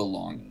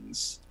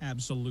belongings.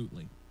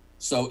 Absolutely.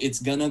 So it's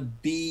gonna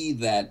be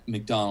that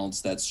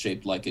McDonald's that's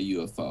shaped like a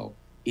UFO.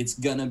 It's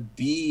gonna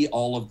be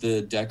all of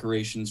the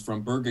decorations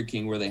from Burger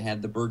King where they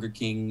had the Burger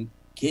King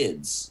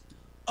kids.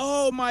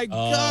 Oh my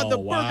God, the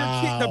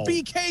wow. Burger King,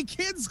 the BK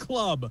Kids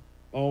Club.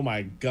 Oh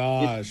my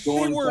gosh. It's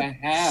going They were to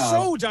have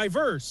so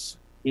diverse.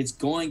 it's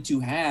going to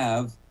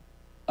have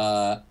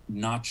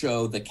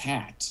Nacho the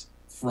cat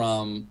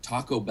from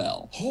Taco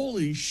Bell.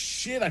 Holy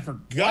shit, I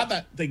forgot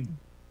that they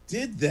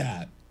did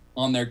that.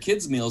 On their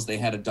kids' meals, they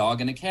had a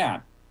dog and a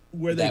cat.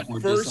 Where they that were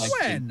first just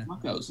like When?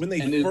 tacos. when they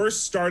and it,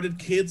 first started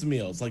kids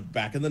meals, like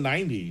back in the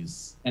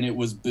 90s. and it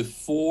was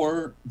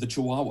before the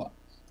Chihuahua.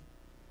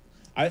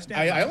 I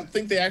Stand by. don't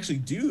think they actually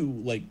do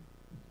like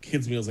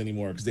kids meals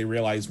anymore because they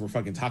realize we're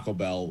fucking Taco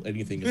Bell.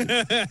 Anything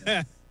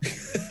is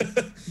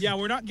Yeah,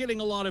 we're not getting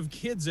a lot of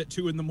kids at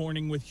 2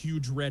 a.m. with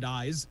huge red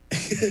eyes. And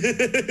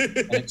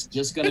it's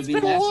just going to It's be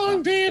been a that long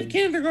stuff. day of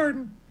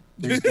kindergarten.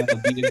 There's going to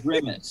be a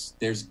Grimace.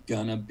 There's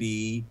going to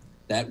be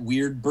that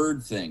weird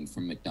bird thing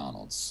from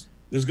McDonald's.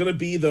 There's gonna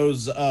be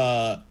those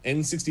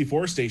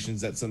N64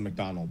 stations at some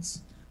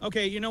McDonald's.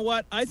 Okay, you know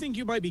what? I think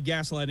you might be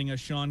gaslighting us,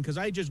 Sean, because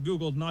I just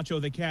Googled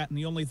Nacho the cat, and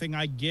the only thing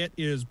I get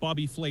is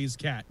Bobby Flay's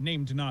cat,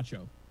 named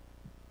Nacho.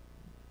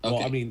 Okay,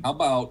 Well, I mean- how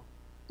about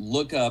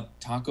look up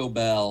Taco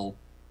Bell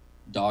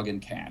dog and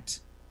cat?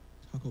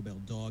 Taco Bell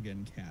dog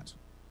and cat.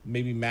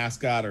 Maybe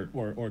mascot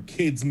or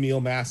kids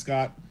meal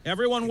mascot.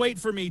 Everyone wait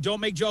for me. Don't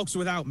make jokes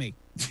without me.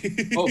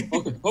 Oh,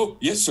 okay. Oh,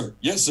 yes, sir.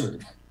 Yes, sir.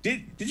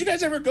 Did you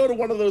guys ever go to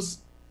one of those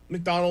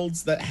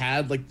McDonald's that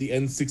had like the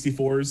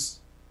N64s?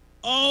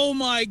 Oh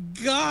my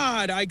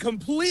God. I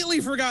completely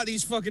forgot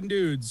these fucking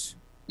dudes.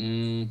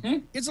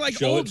 Mm-hmm. It's like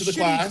Show it old to the shitty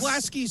class.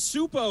 Klasky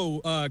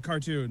Supo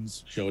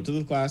cartoons. Show it to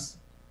the class.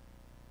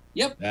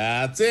 Yep,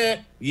 That's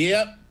it.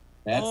 Yep.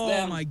 that's oh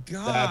them. my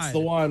God. That's the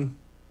one.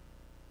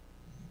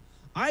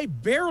 I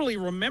barely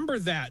remember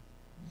that.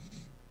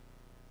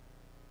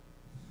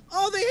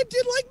 Oh, they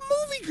did like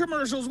movie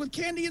commercials with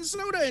candy and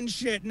soda and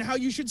shit, and how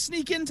you should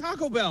sneak in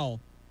Taco Bell.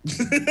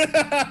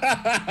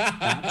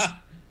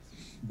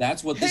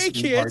 That's what this Hey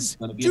theme park's kids,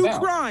 going to be do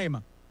about.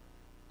 crime.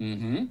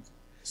 Mm-hmm.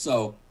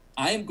 So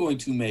I am going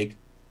to make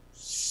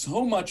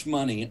so much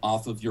money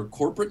off of your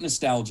corporate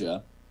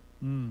nostalgia,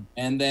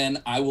 and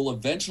then I will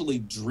eventually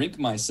drink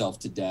myself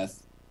to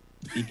death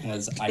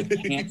because I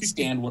can't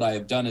stand what I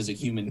have done as a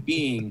human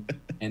being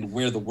and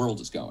where the world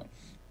is going.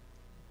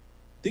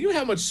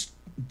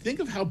 Think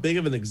of how big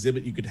of an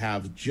exhibit you could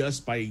have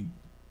just by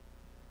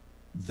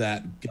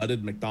that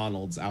gutted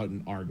McDonald's out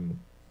in Arden.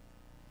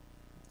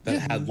 That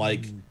had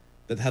like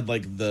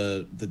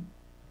the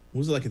what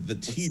was it, like the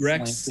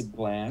T-Rex Slanted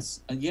glass.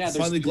 Yeah, there's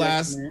slanted T-Rex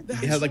glass. in there.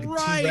 It had like a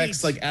That's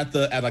T-Rex right. like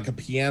at like a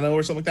piano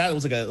or something like that. It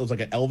was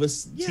like an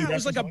Elvis Yeah, T-Rex it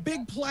was or like a something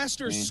big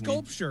plaster Mhm.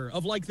 sculpture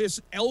of like this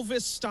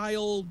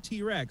Elvis-style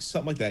T-Rex.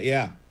 something like that.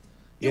 Yeah.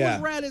 It Yeah.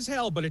 was rad as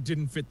hell, but it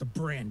didn't fit the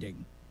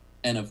branding.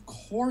 And of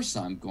course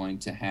I'm going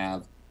to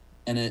have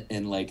an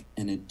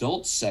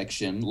adult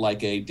section,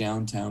 like a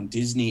downtown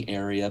Disney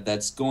area,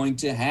 that's going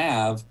to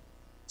have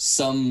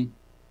some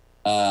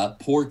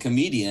poor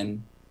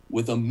comedian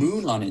with a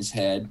moon on his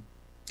head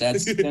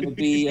that's going to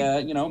be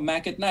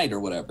Mac at Night or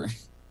whatever.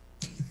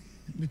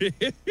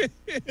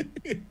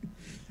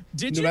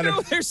 Did No you matter-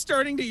 know they're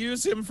starting to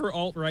use him for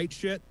alt-right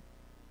shit?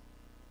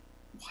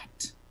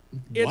 What?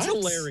 It's What?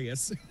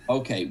 hilarious.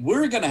 Okay,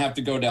 we're going to have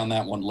to go down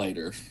that one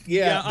later.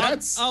 Yeah, I'll-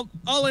 that's I'll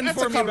that's a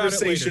inform you about it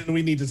conversation later.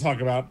 we need to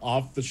talk about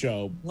off the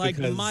show. Like,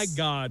 because- my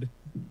God.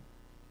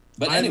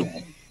 But I'm-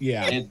 anyway,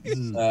 Yeah.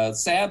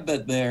 it's sad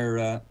that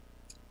they're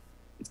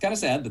it's kind of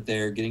sad that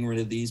they're getting rid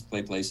of these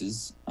play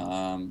places,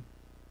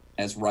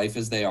 as rife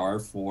as they are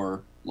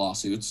for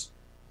lawsuits.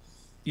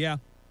 Yeah.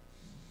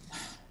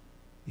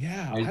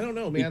 Yeah, I don't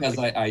know, man. Because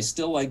Like, I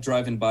still like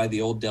driving by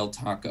the old Del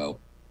Taco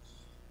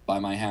by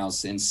my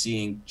house and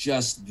seeing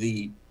just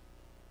the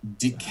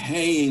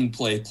decaying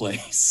play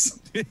place.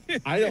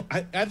 I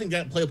think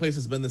that play place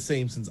has been the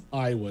same since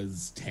I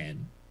was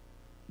 10.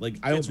 Like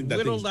I don't It's think that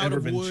whittled thing's out ever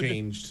of been wood.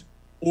 changed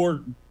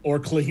or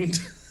cleaned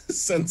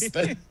since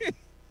then.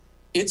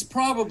 It's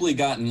probably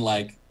gotten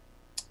like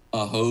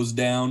a hose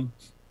down,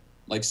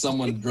 like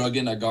someone drug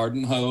in a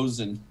garden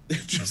hose and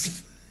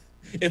Just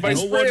if I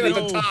No spray it one at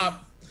the knows.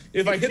 top,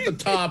 if I hit the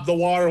top, the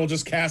water will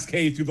just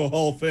cascade through the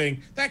whole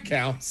thing. That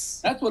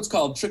counts. that's what's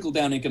called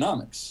trickle-down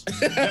economics.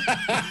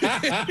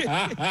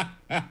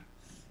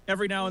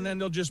 Every now and then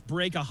they'll just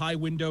break a high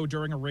window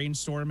during a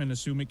rainstorm and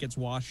assume it gets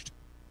washed.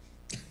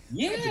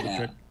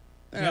 Yeah.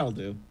 That'll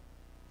do.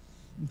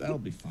 That'll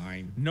be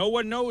fine. No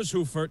one knows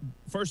who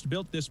first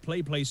built this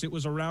play place. It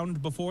was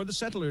around before the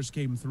settlers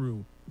came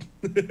through.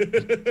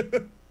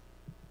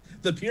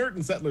 The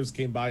Puritan settlers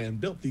came by and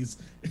built these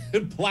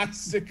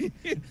plastic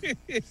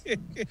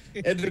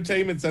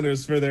entertainment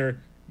centers for their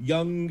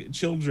young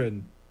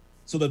children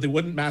so that they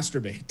wouldn't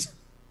masturbate.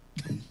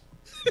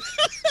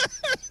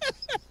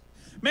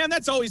 Man,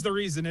 that's always the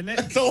reason, isn't it?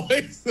 It's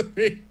always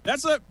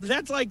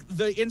That's like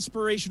the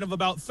inspiration of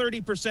about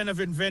 30% of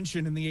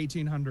invention in the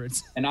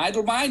 1800s. An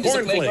idle mind is a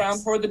Cornflakes. playground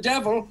for the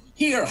devil.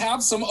 Here,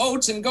 have some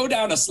oats and go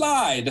down a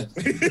slide.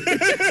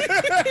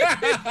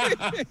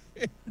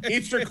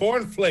 eat your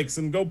cornflakes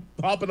and go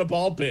pop in a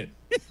ball pit.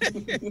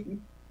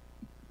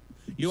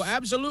 You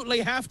absolutely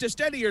have to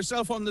steady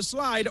yourself on the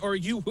slide or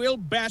you will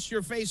bash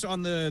your face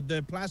on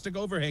the plastic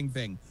overhang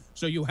thing.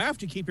 So you have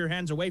to keep your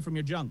hands away from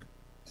your junk.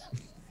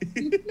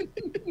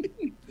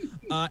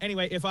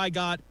 Anyway, if I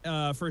got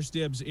first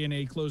dibs in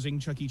a closing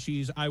Chuck E.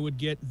 Cheese, I would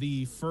get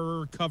the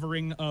fur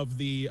covering of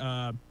the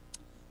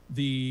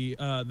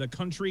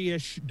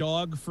country-ish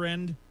dog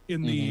friend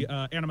in the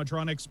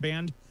animatronics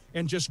band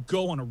and just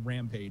go on a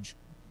rampage.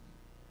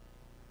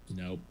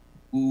 Nope.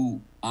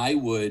 Ooh, I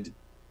would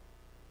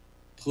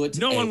put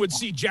No one would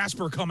see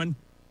Jasper coming.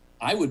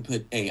 I would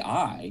put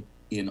AI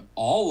in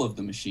all of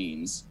the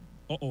machines,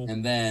 Uh-oh.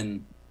 and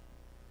then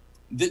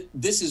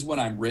this is when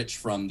I'm rich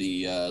from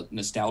the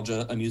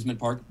nostalgia amusement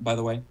park, by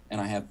the way,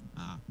 and I have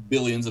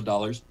billions of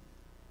dollars.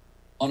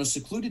 On a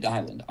secluded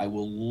island, I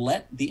will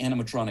let the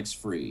animatronics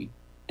free,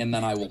 and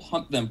then I will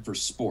hunt them for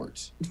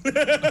sport.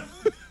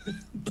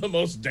 The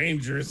most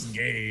dangerous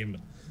game.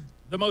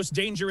 The most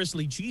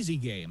dangerously cheesy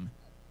game.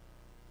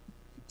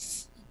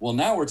 Well,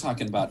 now we're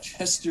talking about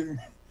Chester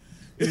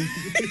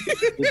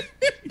the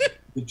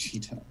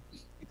Cheetah.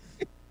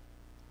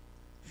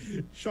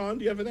 Sean,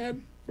 do you have an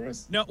ad for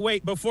us? No,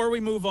 wait, before we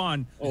move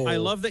on, Oh. I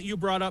love that you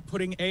brought up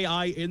putting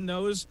AI in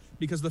those,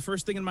 because the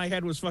first thing in my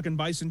head was fucking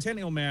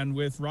Bicentennial Man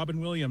with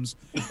Robin Williams.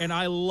 And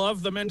I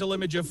love the mental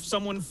image of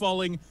someone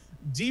falling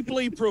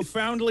deeply,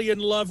 profoundly in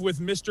love with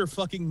Mr.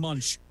 fucking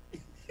Munch.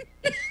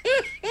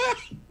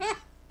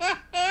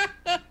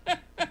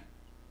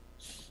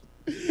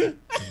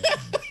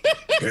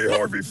 Hey,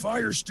 Harvey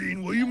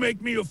Firestein, will you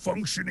make me a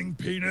functioning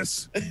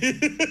penis?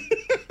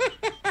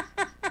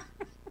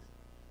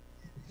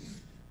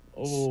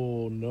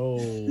 Oh,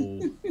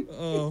 no.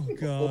 Oh,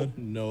 God.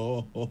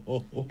 No.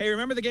 Hey,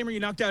 remember the game where you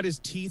knocked out his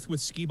teeth with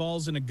skee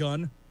balls and a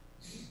gun?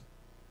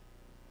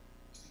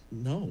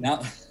 No.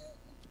 Now,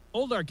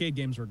 Old arcade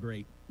games were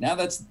great. now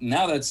that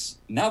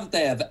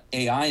they have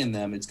AI in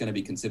them, it's going to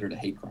be considered a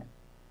hate crime.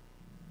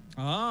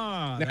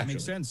 Ah, that makes Naturally.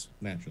 sense.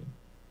 Naturally.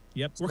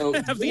 Yep. We're So-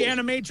 going to have the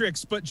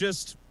Animatrix, but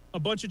just a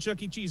bunch of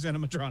Chuck E. Cheese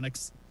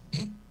animatronics.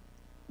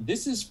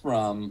 This is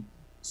from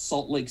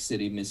Salt Lake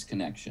City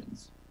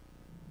Misconnections.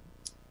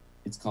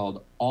 It's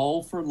called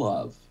All for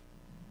Love.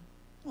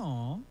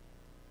 Aw.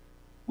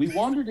 We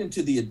wandered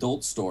into the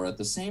adult store at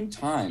the same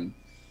time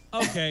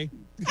Okay.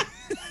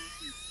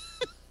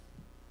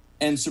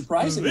 and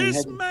surprisingly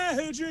This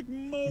magic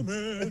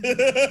moment.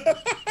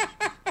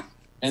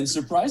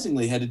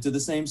 headed to the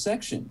same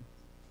section.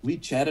 We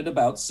chatted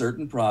about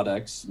certain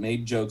products,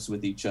 made jokes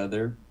with each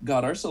other,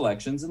 got our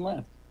selections, and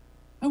left.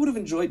 I would have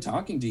enjoyed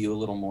talking to you a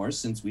little more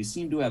since we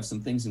seem to have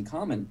some things in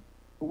common,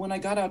 but when I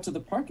got out to the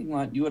parking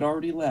lot, you had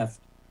already left.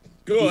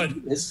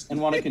 Good. This and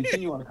want to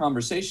continue our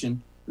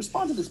conversation,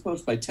 respond to this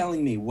post by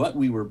telling me what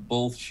we were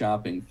both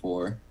shopping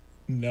for.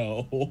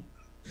 No.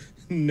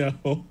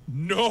 No.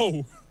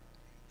 No.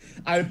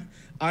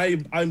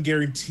 I'm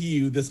guarantee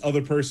you this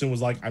other person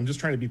was like, I'm just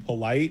trying to be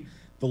polite.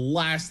 The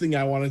last thing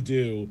I want to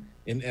do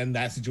in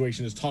that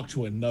situation is talk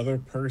to another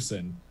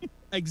person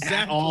Exactly.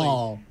 at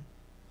all.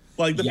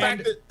 Like the Yeah.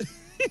 fact that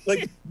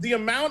like the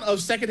amount of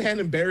secondhand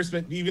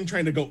embarrassment even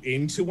trying to go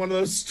into one of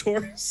those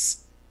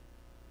stores.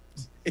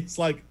 It's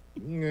like,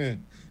 eh.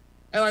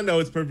 And I know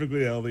it's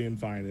perfectly healthy and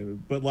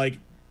fine, but like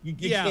you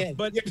Yeah,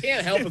 but- you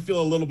can't help but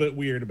feel a little bit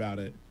weird about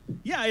it.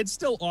 Yeah, it's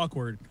still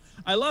awkward.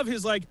 I love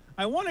his like,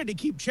 I wanted to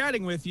keep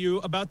chatting with you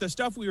about the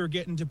stuff we were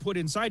getting to put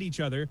inside each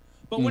other,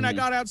 but when I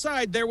got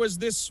outside, there was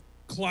this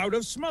cloud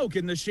of smoke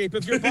in the shape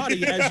of your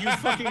body as you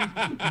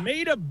fucking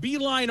made a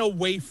beeline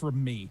away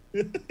from me.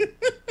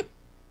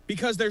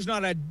 Because there's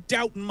not a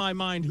doubt in my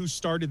mind who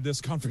started this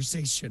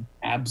conversation.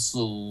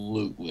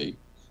 Absolutely.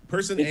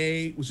 Person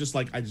A was just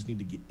like, I just need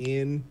to get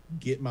in,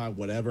 get my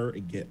whatever,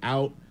 and get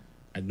out.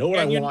 I know what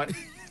And I you- want.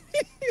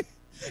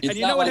 It's And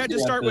you not know it like had to you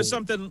have start with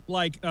something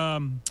like, yeah,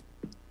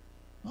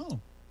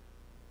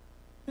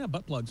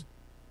 butt plugs.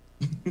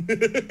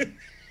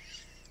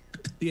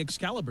 The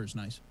Excalibur's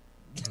nice.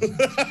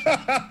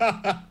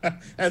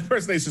 And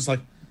person A's just like,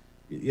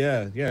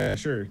 yeah,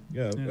 sure,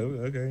 yeah.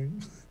 Okay.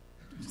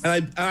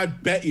 And I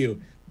bet you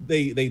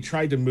they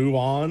tried to move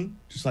on,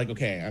 just like,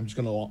 okay, I'm just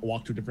gonna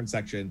walk to a different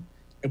section,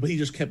 but he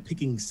just kept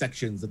picking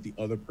sections that the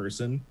other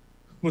person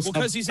was. Well,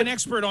 because he's an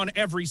expert on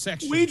every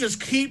section. we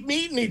just keep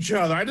meeting each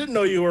other. I didn't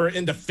know you were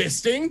into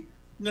fisting.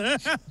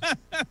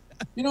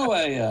 You know,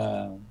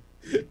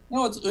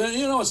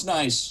 what's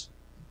nice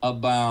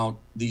about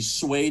these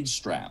suede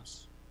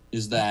straps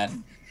is that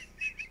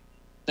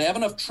they have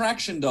enough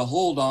traction to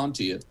hold on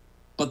to you,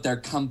 but they're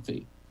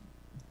comfy.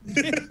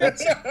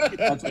 That's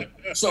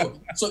so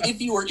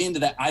if you were into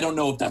that, I don't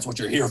know if that's what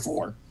you're here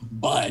for,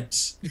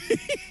 but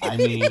I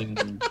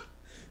mean,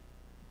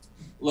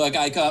 look,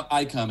 I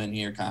come in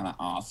here kind of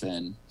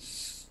often.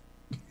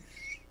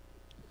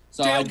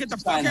 So Dale, I get the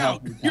try and fuck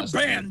help out. your You're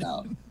customers banned.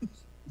 out.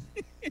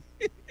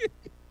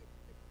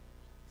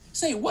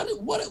 Say,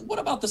 what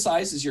about the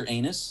size is your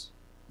anus?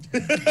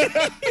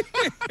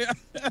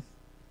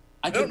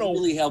 I don't can know.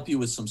 really help you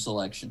with some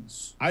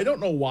selections. I don't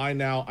know why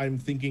now I'm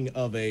thinking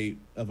of a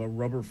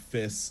rubber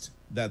fist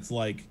that's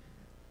like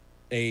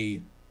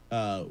a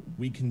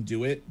we can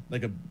do it,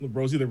 like a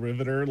Rosie the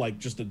Riveter, like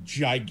just a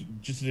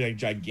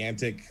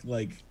gigantic,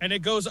 like, And it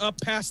goes up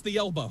past the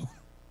elbow.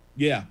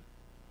 yeah.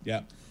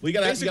 We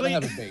gotta Basically-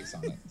 have a base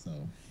on it. So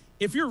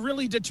If you're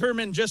really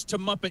determined just to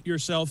muppet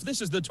yourself,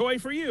 this is the toy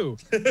for you.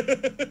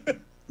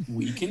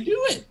 We can do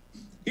it.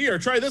 here,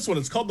 try this one.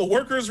 It's called the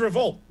Workers'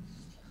 Revolt.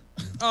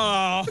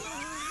 Oh.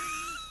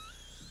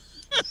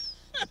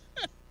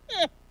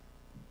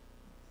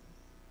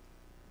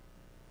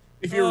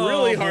 If you're Oh,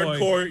 really boy.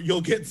 hardcore,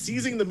 you'll get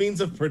seizing the means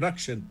of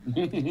production.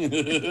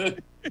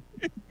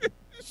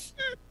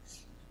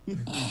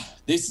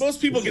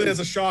 Most people get it as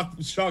a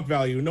shock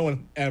value. No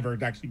one ever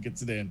actually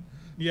gets it in.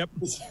 Yep.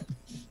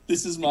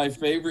 This is my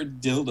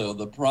favorite dildo,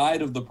 the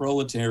pride of the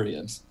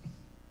proletariat.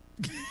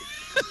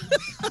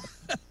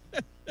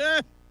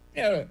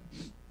 Yeah,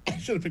 I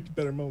should have picked a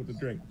better moment to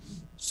drink.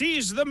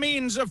 Seize the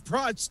means of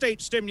prostate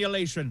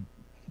stimulation.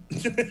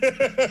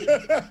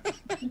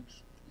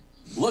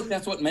 Look,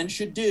 that's what men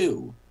should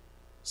do.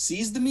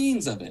 Seize the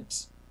means of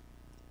it.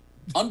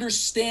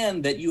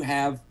 Understand that you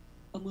have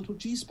a little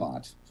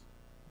G-spot.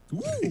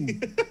 Ooh.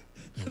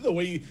 The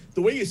way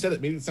you said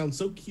it made it sound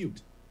so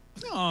cute.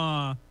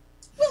 Aw.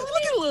 Well,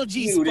 look at a little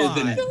Cute, G-spot.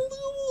 isn't it? A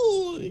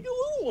little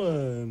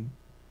one.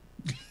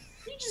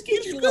 You just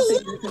get your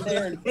little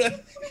finger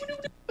there.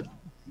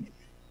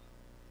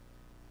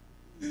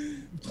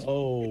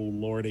 Oh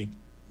lordy.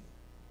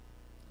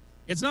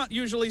 It's not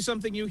usually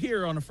something you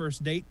hear on a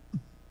first date.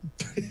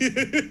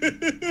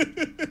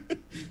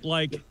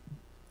 Like,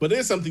 But it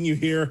is something you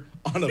hear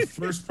on a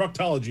first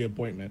proctology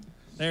appointment.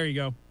 there you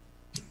go.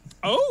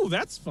 Oh,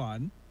 that's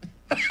fun.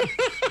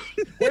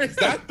 Where's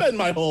that been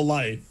my whole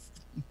life?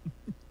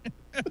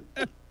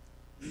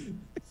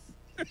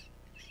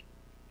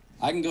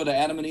 I can go to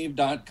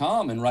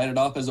adamandeve.com and write it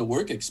off as a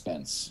work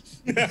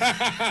expense.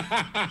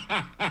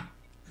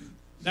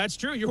 That's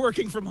true. You're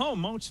working from home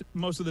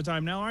most of the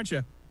time now, aren't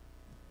you?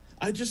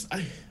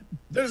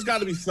 There's got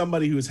to be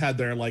somebody who's had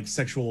their like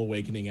sexual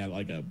awakening at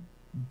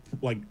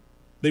like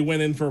they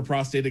went in for a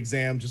prostate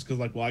exam just because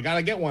like, well, I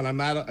gotta get one. I'm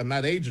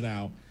that age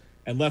now,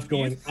 and left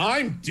going,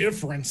 I'm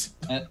different.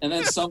 And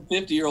then some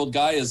 50-year-old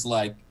guy is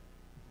like,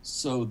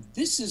 so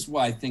this is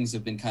why things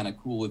have been kind of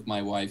cool with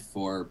my wife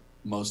for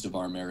most of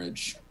our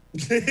marriage.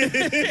 Do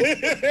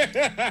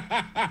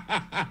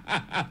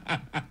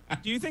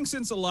you think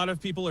since a lot of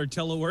people are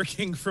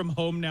teleworking from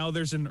home now,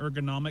 there's an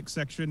ergonomic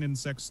section in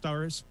Sex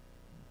Stars?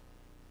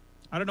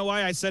 I don't know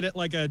why I said it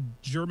like a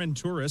German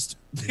tourist.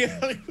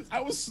 Yeah, I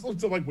was so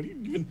like, what are you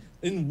even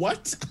in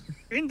what?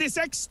 In the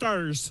Sex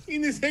Stars.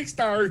 In the Sex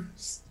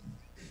Stars.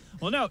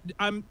 Well, no,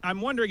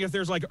 I'm wondering if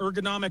there's like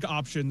ergonomic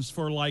options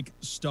for like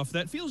stuff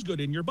that feels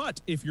good in your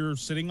butt if you're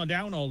sitting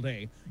down all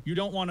day. You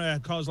don't want to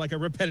cause like a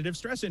repetitive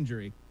stress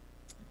injury.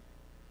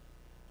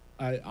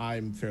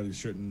 I'm fairly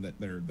certain that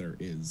there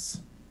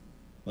is.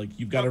 Like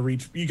you gotta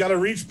reach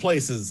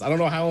places. I don't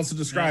know how else to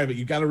describe it.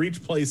 You gotta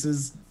reach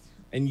places,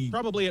 and you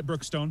Probably at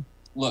Brookstone.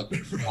 Look,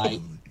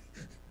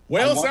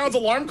 whale sounds,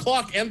 alarm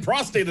clock, and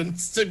prostate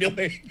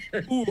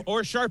stimulator. Ooh,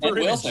 or sharper and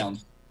whale image.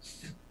 sound.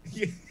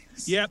 Yes.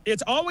 Yeah,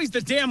 it's always the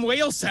damn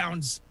whale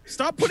sounds.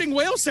 Stop putting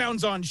whale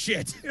sounds on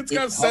shit. It's It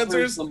got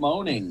covers sensors. the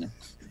moaning.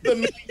 The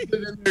music,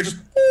 and they're just,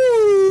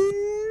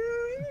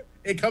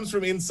 it comes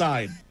from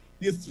inside.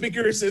 The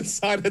speaker is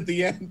inside at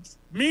the end.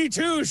 Me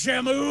too,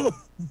 Shamu.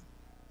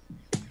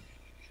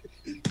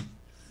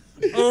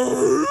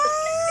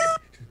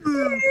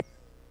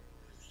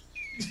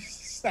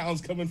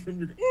 Sounds coming from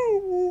your.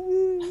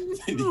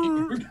 The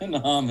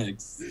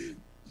ergonomics.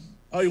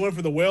 Oh, you went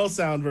for the whale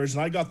sound version.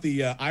 I got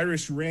the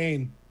Irish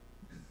rain.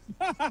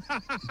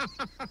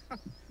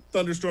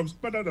 Thunderstorms.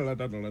 I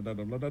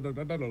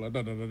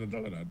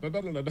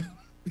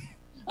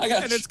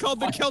got And it's called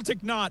the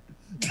Celtic Knot.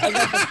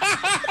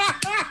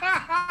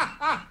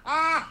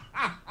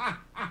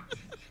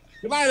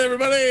 Good night,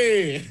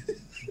 everybody.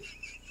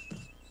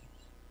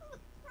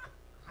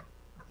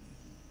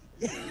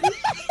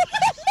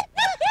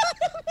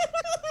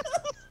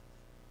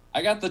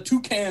 I got the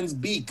toucan's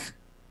beak.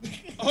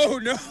 Oh,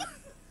 no.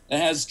 It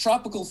has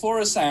tropical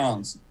forest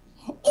sounds.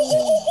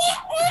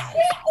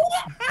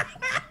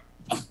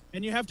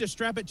 And you have to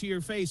strap it to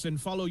your face and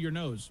follow your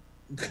nose.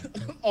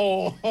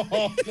 Oh,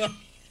 no.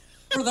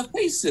 For the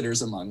face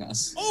sitters among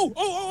us.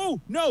 Oh,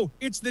 no,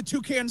 it's the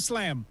Toucan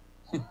Slam.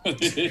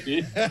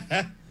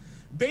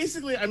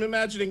 Basically, I'm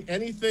imagining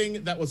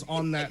anything that was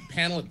on that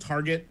panel at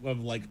Target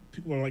of like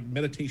people are like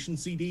meditation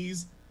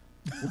CDs,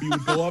 where you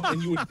would go up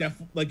and you would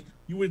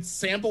you would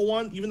sample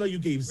one, even though you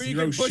gave Where you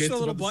zero can push the shits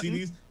little about the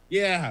button? CDs.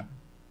 Yeah,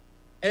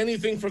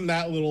 anything from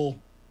that little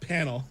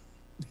panel.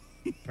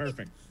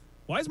 Perfect.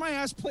 Why is my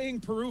ass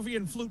playing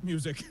Peruvian flute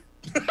music?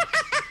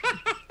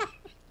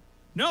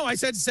 No, I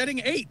said setting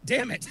 8.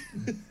 Damn it.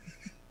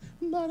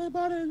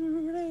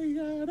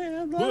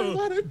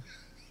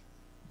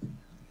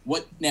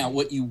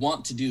 What you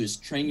want to do is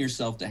train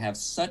yourself to have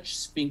such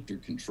sphincter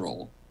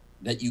control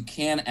that you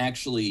can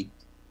actually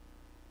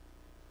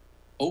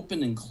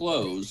open and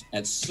close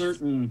at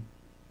certain,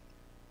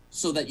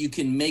 so that you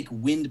can make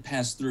wind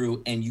pass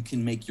through and you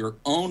can make your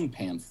own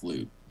pan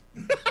flute.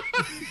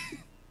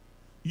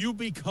 You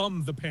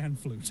become the pan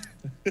flute.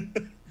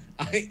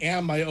 I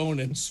am my own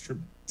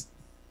instrument.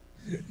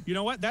 You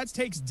know what? That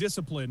takes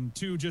discipline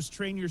to just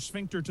train your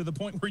sphincter to the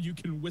point where you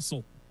can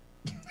whistle.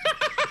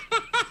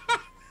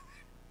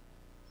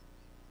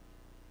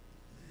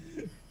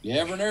 You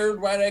ever heard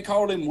why they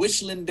call him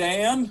Whistling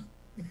Dan?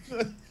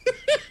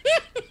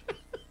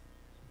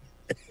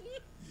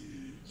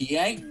 He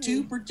ain't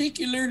too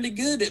particularly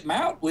good at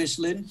mouth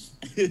whistling.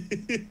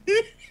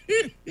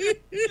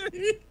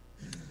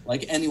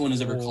 Like anyone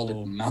has ever called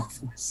it mouth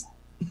whistling.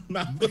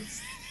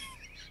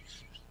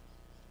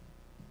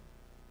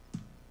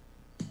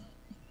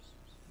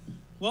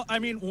 Well, I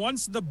mean,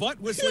 once the butt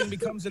whistling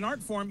becomes an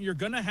art form, you're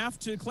gonna have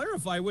to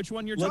clarify which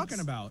one you're talking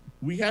about.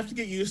 We have to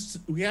get used.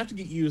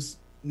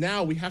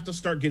 now we have to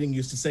start getting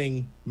used to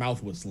saying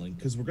mouth whistling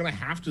because we're gonna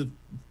have to,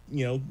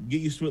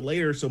 get used to it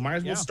later. So might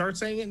as well start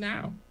saying it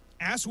now.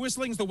 Ass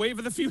whistling's the wave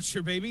of the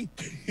future, baby.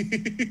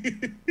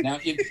 Now,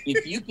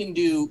 if you can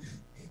do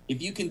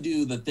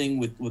the thing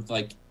with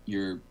like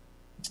your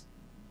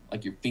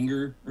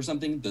finger or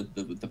something,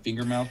 the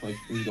finger mouth, like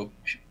where you go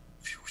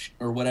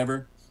or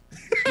whatever.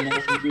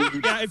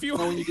 Yeah, if you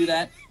when you do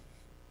that.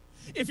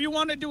 If you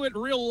want to do it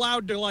real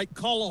loud to like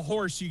call a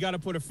horse, you got to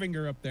put a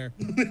finger up there.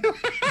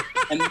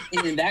 And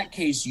in that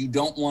case, you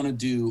don't want to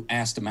do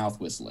ass to mouth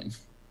whistling.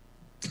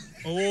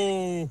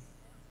 Oh.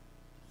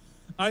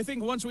 I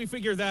think once we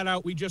figure that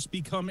out, we just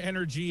become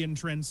energy and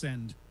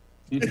transcend.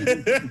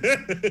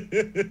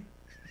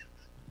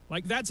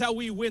 Like that's how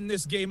we win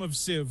this game of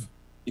Civ.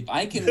 If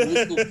I can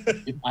whistle,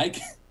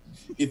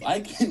 if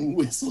I can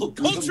whistle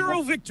through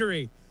Cultural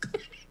victory.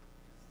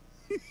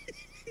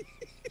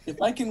 If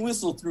I can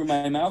whistle through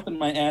my mouth and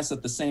my ass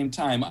at the same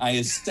time, I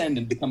ascend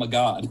and become a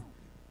god.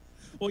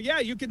 Well, yeah,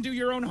 you can do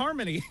your own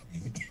harmony.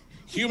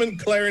 Human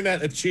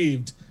clarinet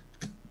achieved.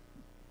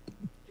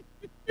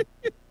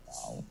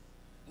 Wow.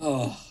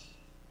 Oh.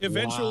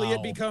 Eventually, Wow.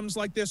 it becomes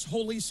like this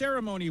holy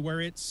ceremony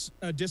where it's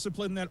a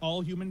discipline that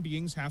all human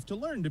beings have to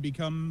learn to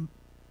become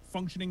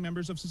functioning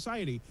members of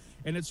society.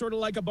 And it's sort of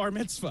like a bar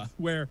mitzvah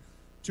where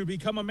to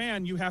become a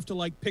man, you have to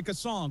like pick a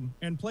song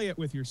and play it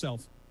with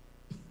yourself.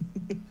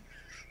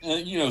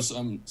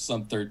 Some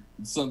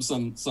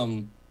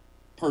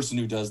person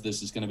who does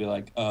this is going to be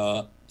like,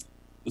 the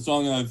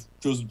song I've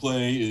chosen to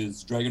play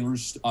is Dragon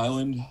Roost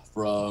Island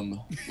from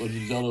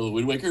Legend of Zelda: The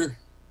Wind Waker.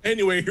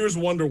 Anyway, here's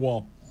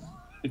Wonderwall.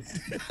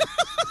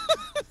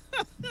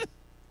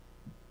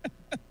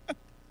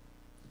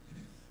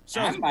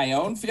 So, I'm my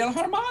own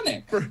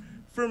Philharmonic.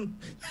 From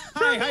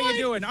hi, how you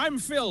doing? I'm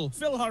Phil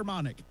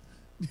Harmonic.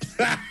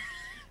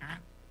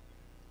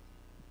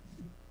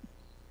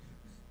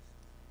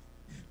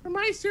 For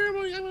my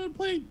ceremony, I'm going to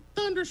play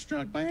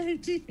Thunderstruck by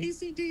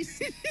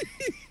AC/DC.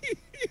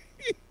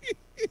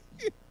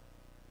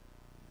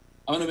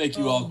 I'm going to make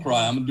you all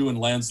cry. I'm doing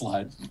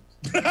Landslide.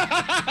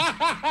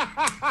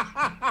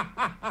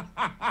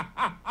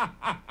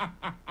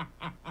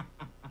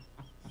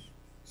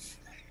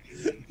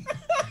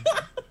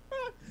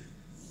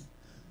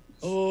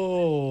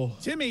 Oh.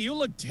 Timmy, you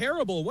look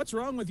terrible. What's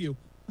wrong with you?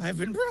 I've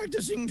been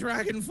practicing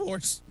Dragon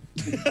Force.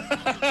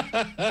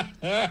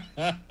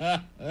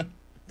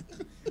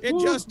 It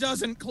just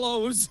doesn't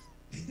close.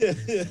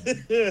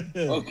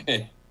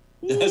 Okay.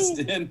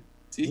 Justin,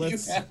 do you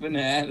have an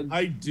ad?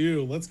 I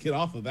do. Let's get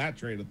off of that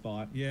train of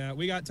thought. Yeah,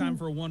 we got time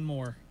for one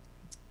more.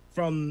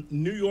 From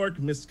New York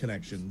Missed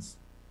Connections.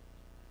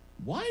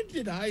 Why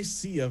did I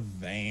see a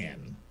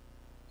van?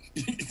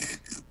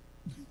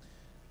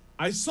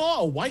 I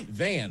saw a white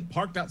van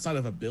parked outside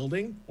of a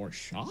building or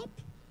shop.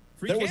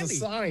 Free There candy. was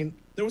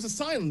a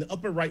sign in the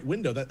upper right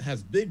window that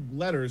has big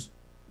letters,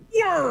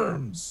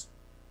 worms.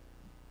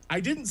 I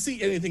didn't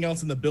see anything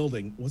else in the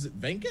building. Was it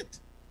Venkat?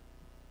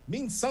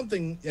 Means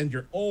something and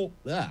you're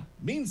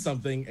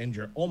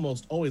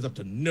almost always up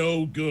to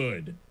no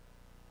good.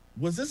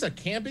 Was this a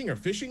camping or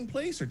fishing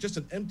place or just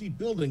an empty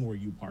building where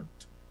you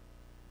parked?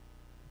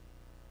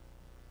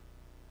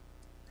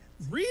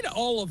 Read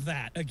all of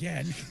that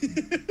again.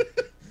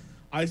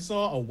 I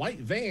saw a white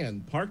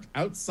van parked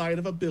outside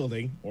of a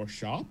building or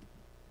shop.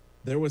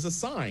 There was a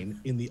sign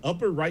in the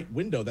upper right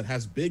window that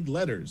has big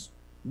letters,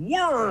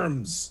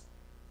 worms.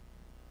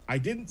 I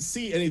didn't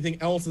see anything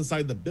else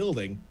inside the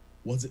building.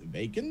 Was it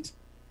vacant?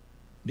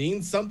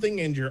 Means something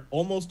and you're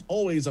almost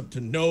always up to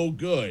no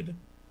good.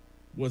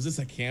 Was this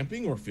a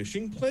camping or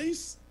fishing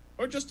place?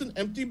 Or just an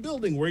empty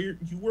building where you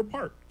were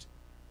parked?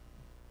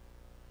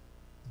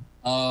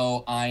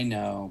 Oh, I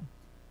know.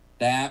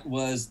 That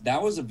was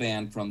a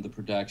van from the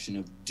production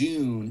of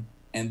Dune,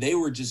 and they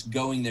were just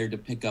going there to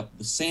pick up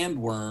the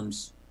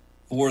sandworms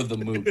for the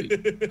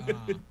movie.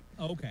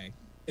 Okay.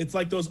 It's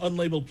like those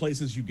unlabeled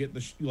places you get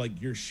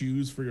your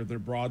shoes for their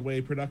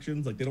Broadway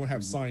productions. Like they don't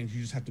have signs;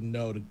 you just have to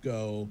know to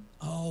go.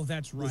 Oh,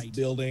 that's This right.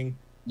 building.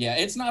 Yeah,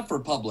 it's not for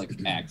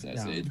public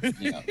access. No.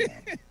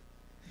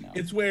 No.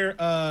 It's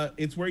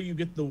where you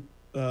get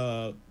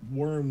the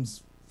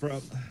worms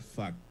from.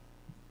 Fuck.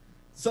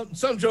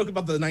 Some joke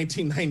about the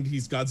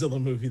 1990s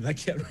Godzilla movie that I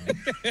can't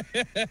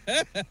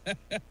remember.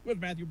 With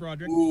Matthew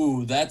Broderick.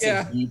 Ooh, that's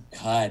Yeah. a deep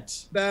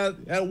cut. That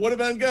would have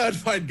been good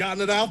if I'd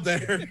gotten it out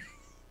there.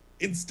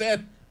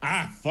 Instead,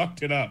 I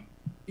fucked it up.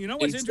 You know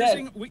what's Instead-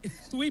 interesting?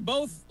 We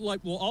both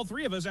all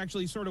three of us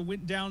actually sort of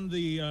went down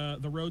the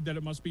road that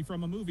it must be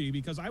from a movie,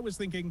 because I was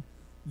thinking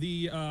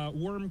the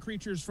worm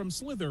creatures from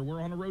Slither were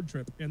on a road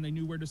trip and they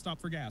knew where to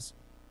stop for gas.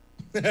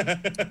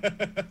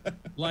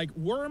 Like,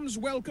 worms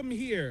welcome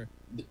here.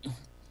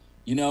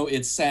 You know,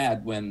 it's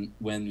sad when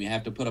we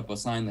have to put up a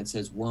sign that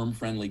says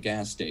worm-friendly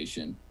gas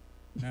station.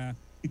 Nah.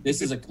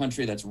 This is a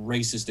country that's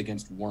racist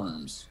against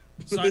worms.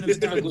 Sign of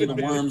Specifically the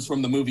worms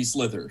from the movie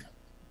Slither.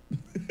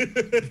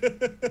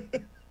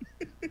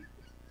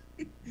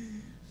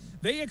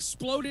 They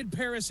exploded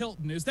Paris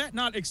Hilton. Is that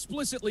not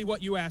explicitly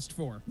what you asked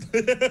for?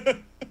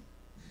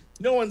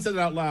 No one said it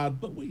out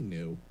loud, but we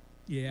knew.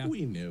 Yeah.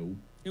 We knew.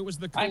 It was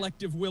the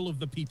collective will of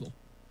the people.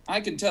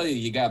 I can tell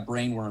you got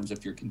brainworms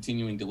if you're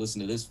continuing to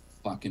listen to this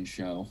fucking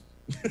show.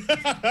 Did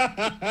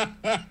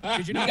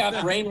you You know got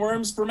if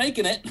brainworms for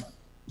making it.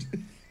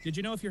 Did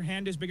you know if your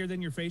hand is bigger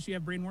than your face, you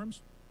have brainworms?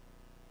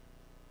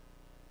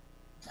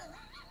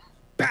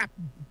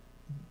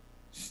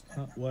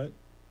 What?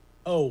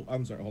 Oh,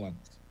 I'm sorry. Hold on.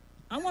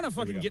 I want to we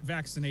fucking go. get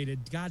vaccinated.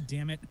 God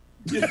damn it.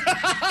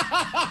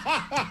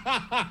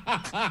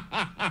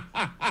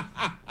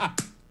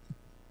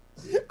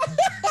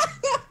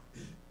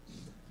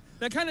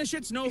 That kind of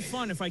shit's no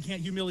fun if I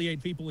can't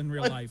humiliate people in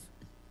real life.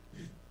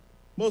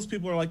 Most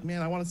people are like,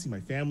 man, I want to see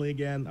my family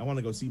again. I want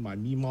to go see my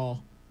Meemaw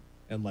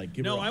and like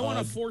give her No, a I want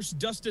to hug. force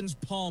Dustin's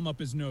palm up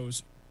his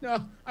nose.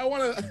 No, I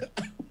want to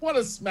I want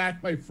to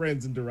smack my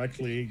friends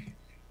indirectly.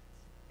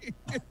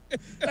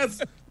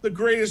 That's the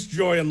greatest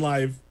joy in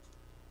life.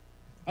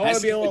 I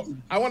want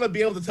to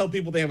be able to tell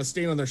people they have a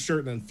stain on their shirt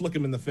and then flick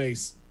them in the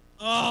face.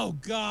 Oh,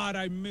 God,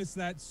 I miss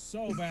that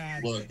so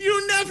bad. Look,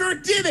 You never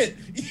did it.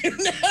 You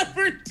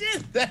never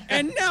did that.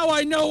 And now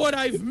I know what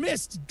I've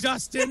missed,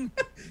 Dustin.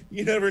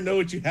 You never know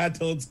what you had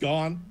till it's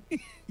gone. You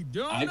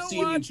don't I've know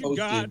seen what you you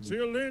got posted-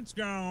 till it's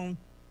gone.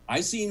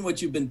 I've seen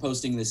what you've been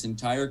posting this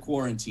entire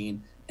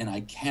quarantine, and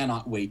I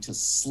cannot wait to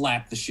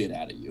slap the shit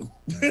out of you.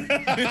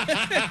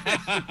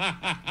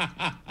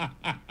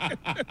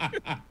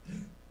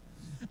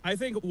 I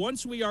think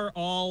once we are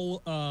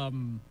all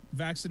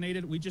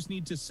vaccinated, we just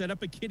need to set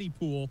up a kiddie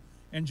pool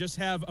and just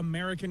have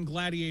American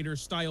Gladiator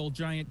style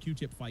giant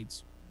Q-tip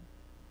fights.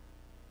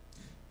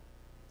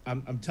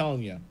 I'm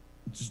telling you,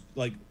 just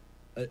like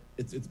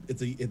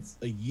it's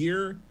a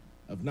year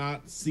of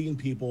not seeing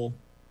people.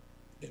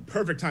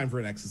 Perfect time for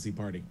an ecstasy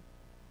party.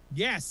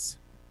 Yes.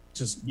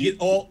 Just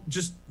we're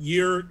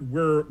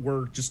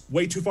just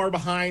way too far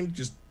behind.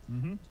 Just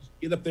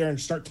get up there and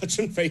start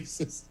touching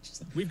faces.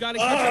 Just We've got to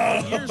catch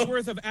up a year's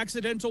worth of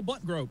accidental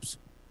butt gropes.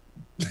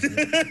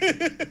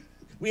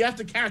 we have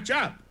to catch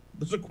up.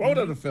 There's a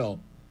quota to fill.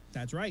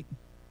 That's right.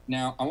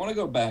 Now, I want to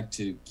go back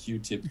to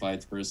Q-tip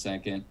fights for a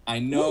second. I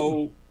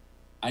know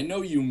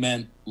you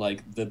meant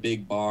like the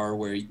big bar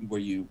where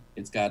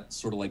it's got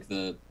sort of like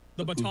the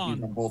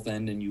baton on both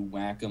ends and you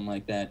whack them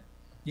like that.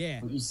 Yeah.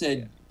 But you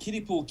said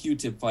kiddie pool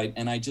Q-tip fight,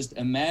 and I just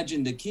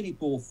imagined a kiddie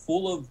pool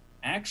full of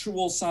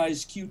actual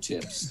size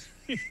Q-tips.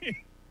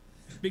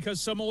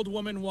 Because some old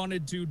woman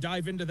wanted to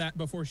dive into that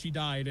before she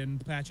died,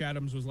 and Patch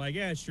Adams was like,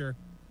 yeah, sure.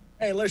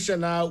 Hey,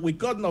 listen, we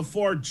couldn't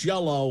afford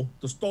Jell-O.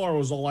 The store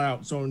was all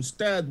out, so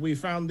instead we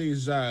found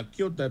these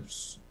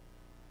Q-tips.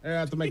 I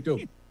had to make do.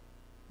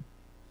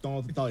 Don't know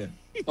what to tell you.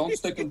 Don't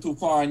stick them too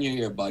far in your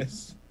ear, bud.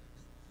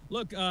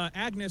 Look,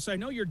 Agnes, I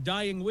know your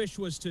dying wish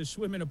was to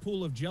swim in a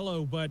pool of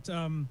Jell-O, but,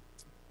 I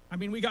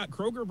mean, we got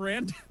Kroger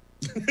brand.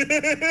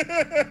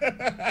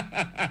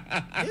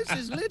 This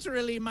is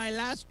literally my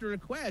last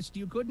request.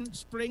 You couldn't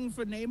spring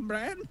for name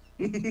brand?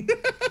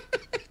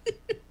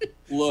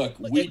 Look,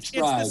 we It's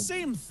tried. the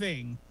same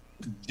thing.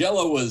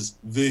 Jell-O was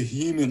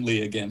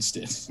vehemently against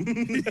it.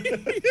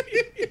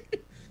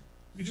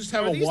 You just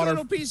have Are a these water.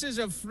 little pieces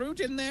of fruit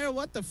in there?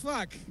 What the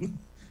fuck?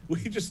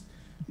 We just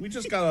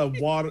got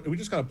a water. We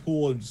just got a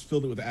pool and just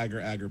filled it with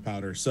agar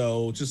powder.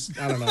 So just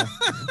I don't know,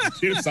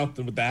 do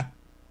something with that.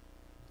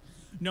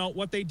 No,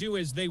 what they do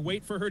is they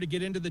wait for her to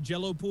get into the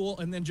Jell-O pool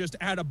and then just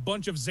add a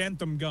bunch of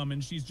xanthan gum,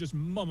 and she's just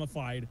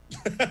mummified.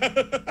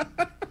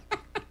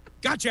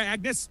 Gotcha,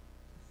 Agnes.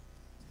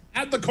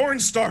 Add the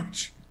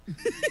cornstarch.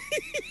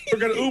 We're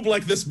gonna oob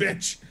like this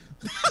bitch.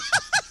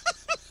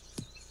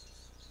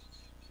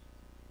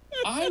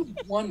 I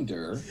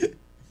wonder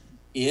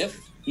if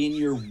in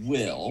your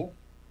will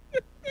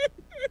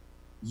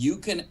you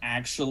can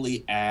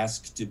actually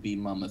ask to be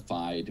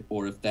mummified,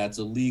 or if that's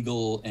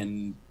illegal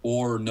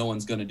or no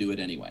one's going to do it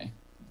anyway.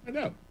 I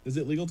know. Is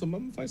it legal to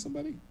mummify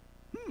somebody?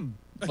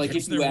 Like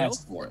Against if you their will?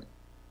 ask for it.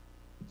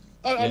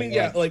 I mean,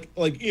 yeah, like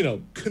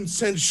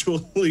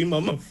consensually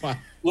mummified.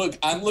 Look,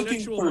 I'm looking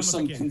Consensual for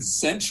some mummification.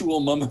 consensual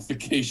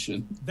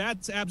mummification.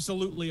 That's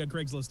absolutely a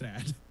Craigslist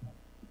ad.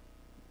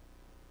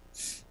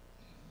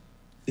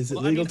 Is it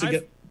Well, I legal mean, to I've-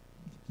 get?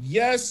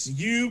 Yes,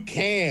 you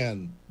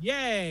can.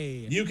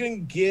 Yay! You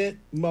can get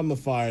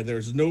mummified.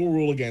 There's no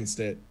rule against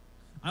it.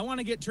 I want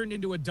to get turned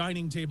into a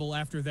dining table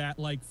after that,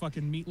 like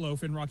fucking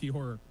Meatloaf in Rocky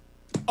Horror.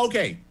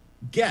 Okay,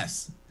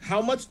 guess.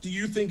 How much do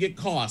you think it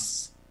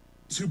costs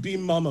to be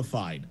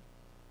mummified?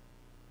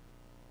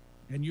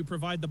 And you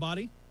provide the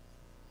body?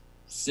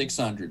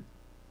 600.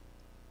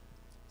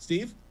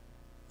 Steve?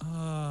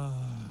 Are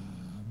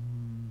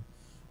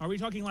we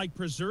talking like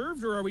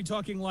preserved, or are we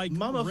talking like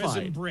Mummified.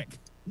 resin brick?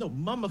 No,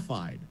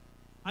 mummified.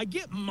 I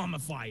get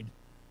mummified.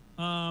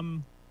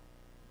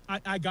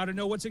 I got to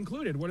know what's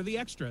included. What are the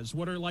extras?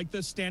 What are like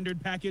the standard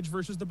package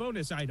versus the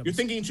bonus items? You're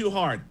thinking too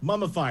hard.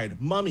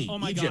 Mummified. Mummy. Oh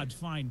my Egypt. God!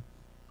 Fine.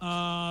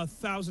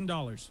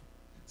 $1,000.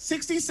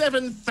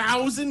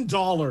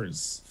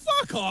 $67,000.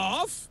 Fuck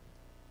off.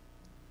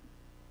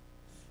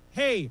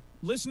 Hey,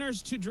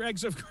 listeners of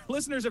Dregs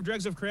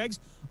of Craigs,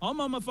 I'll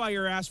mummify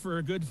your ass for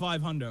a good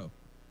 $500.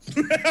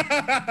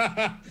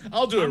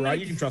 I'll do it I'm right. gonna-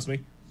 You can trust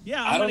me.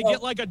 Yeah, I I'm don't gonna know.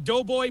 get like a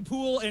Doughboy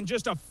pool and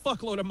just a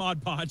fuckload of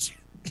Mod Podge.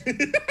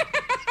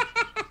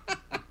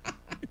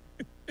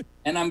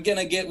 And I'm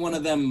gonna get one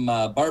of them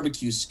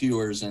barbecue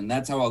skewers, and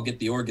that's how I'll get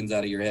the organs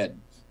out of your head.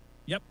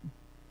 Yep.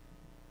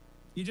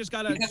 You just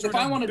gotta Because sort if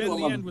I of wanna do bend a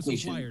the end with some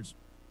mummification, pliers.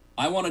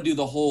 I want to do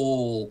the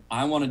whole.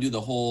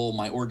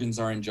 My organs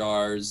are in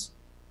jars.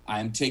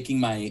 I'm taking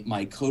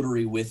my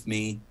coterie with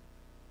me.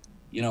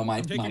 You know,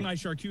 I'm taking my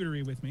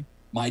charcuterie with me.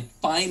 my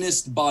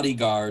finest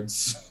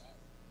bodyguards.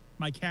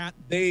 My cat.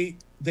 They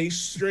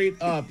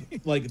straight up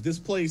like this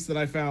place that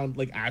I found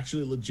like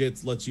actually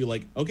legit lets you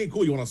like, okay,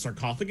 cool. You want a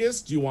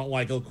sarcophagus? Do you want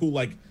like a cool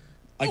like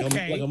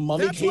Okay, a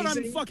mummy that's what I'm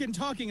casing? fucking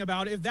talking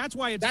about. If that's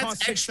why it's That's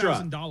cost extra.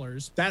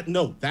 $6,000.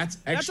 That's That's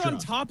extra. on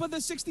top of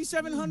the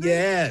 6,700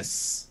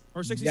 Yes.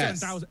 or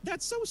 67,000.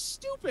 That's so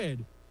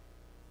stupid.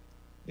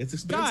 It's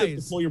expensive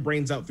Guys. to pull your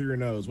brains out through your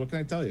nose. What can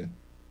I tell you?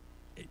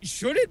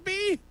 Should it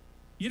be?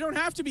 You don't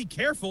have to be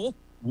careful.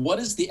 What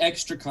is the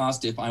extra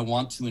cost if I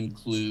want to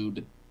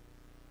include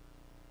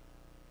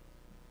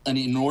an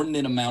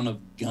inordinate amount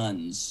of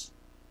guns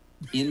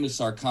in the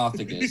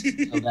sarcophagus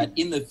so that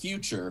in the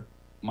future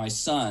my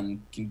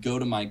son can go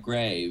to my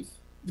grave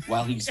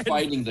while he's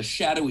fighting the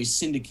shadowy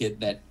syndicate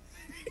that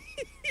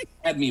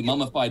had me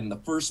mummified in the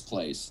first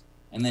place,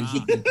 and then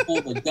he can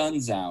pull the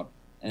guns out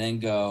and then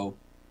go,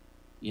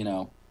 you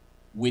know,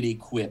 witty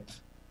quip,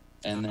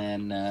 and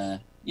then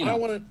you know. I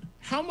want to.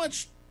 How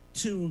much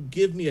to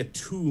give me a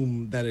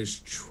tomb that is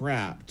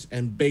trapped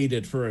and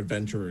baited for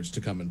adventurers to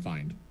come and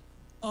find?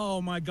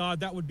 Oh my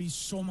god, that would be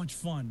so much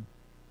fun.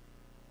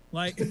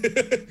 Like,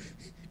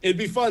 It'd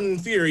be fun in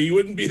theory. You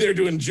wouldn't be there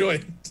to enjoy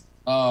it.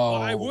 Oh,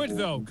 I would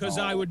though, because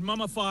I no. would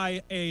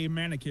mummify a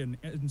mannequin,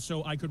 and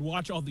so I could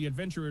watch all the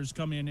adventurers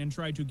come in and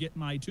try to get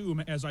my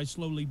tomb as I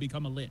slowly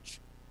become a lich.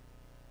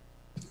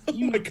 Oh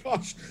my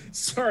gosh!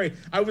 Sorry,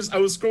 I was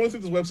scrolling through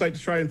this website to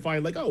try and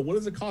find like, oh, what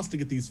does it cost to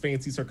get these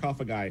fancy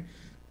sarcophagi?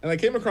 And I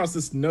came across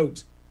this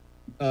note.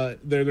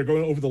 They're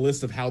going over the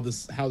list of how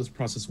this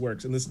process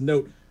works, and this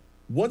note: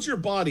 once your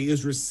body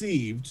is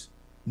received,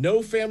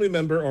 no family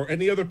member or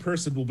any other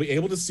person will be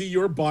able to see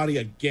your body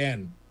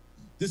again.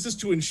 This is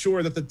to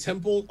ensure that the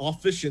temple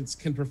officiants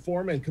can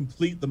perform and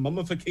complete the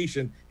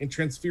mummification and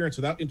transference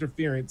without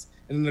interference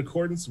and in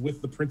accordance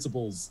with the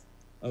principles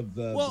of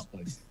this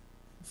place.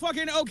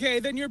 Fucking okay,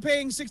 then you're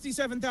paying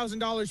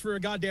 $67,000 for a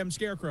goddamn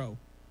scarecrow.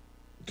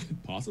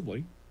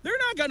 Possibly. They're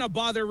not gonna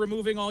bother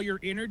removing all your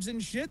innards and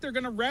shit. They're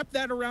gonna wrap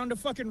that around a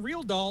fucking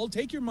real doll,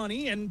 take your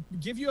money, and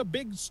give you a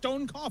big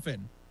stone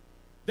coffin.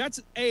 That's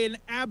an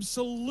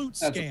absolute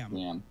That's a scam.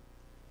 scam.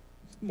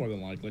 More than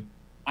likely.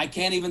 I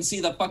can't even see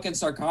the fucking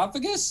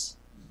sarcophagus.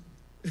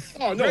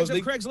 Oh no! Dregs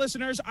of Craig's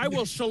listeners, I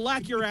will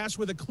shellac your ass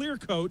with a clear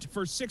coat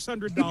for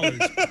 $600.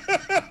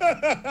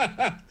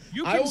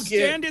 You I can will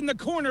stand get- in the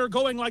corner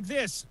going like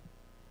this,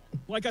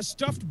 like a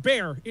stuffed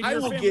bear in I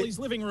your will family's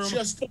get living room.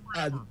 just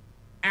an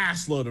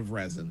assload of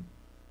resin. And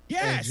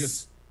Yes.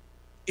 just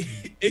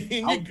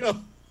in you go.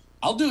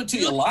 I'll do it to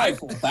you live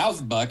for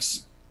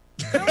 $1,000.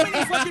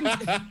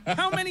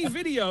 How many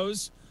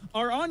videos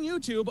are on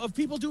YouTube of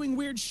people doing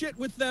weird shit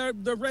with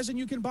the resin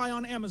you can buy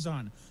on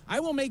Amazon? I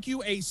will make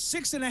you a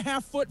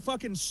 6.5-foot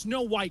fucking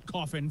Snow White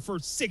coffin for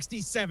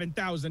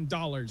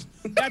 $67,000.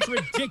 That's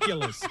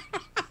ridiculous.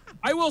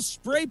 I will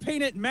spray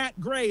paint it matte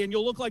gray and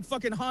you'll look like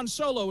fucking Han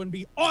Solo and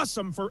be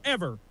awesome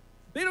forever.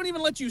 They don't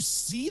even let you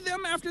see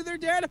them after they're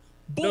dead?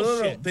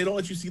 Bullshit. No. They don't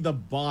let you see the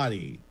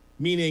body.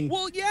 Meaning,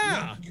 Well,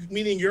 yeah.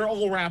 Meaning you're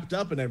all wrapped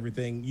up and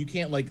everything. You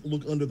can't like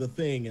look under the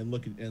thing and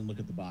look at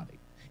the body.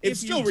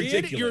 It's If still you did,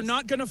 ridiculous. you're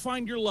not going to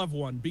find your loved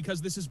one because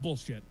this is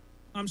bullshit.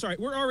 I'm sorry.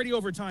 We're already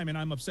over time and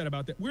I'm upset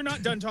about that. We're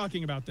not done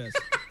talking about this.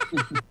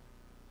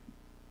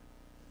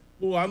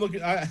 Well, I'm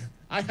looking. I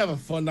have a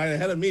fun night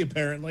ahead of me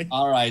apparently.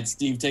 All right,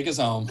 Steve, take us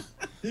home.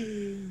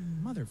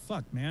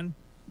 Motherfuck, man.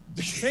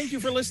 Thank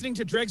you for listening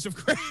to Dregs of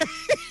Craig.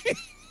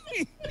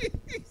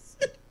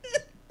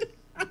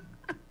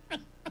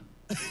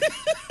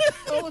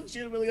 I'm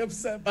legitimately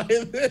upset by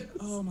this.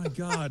 Oh my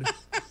God.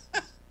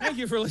 Thank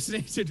you for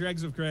listening to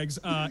Dregs of Craigs.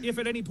 If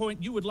at any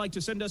point you would like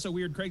to send us a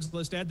weird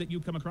Craigslist ad that you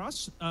come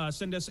across,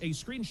 send us a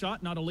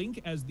screenshot, not a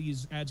link, as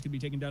these ads can be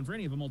taken down for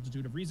any of a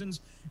multitude of reasons,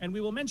 and we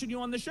will mention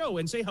you on the show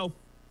and say how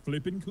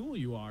flippin' cool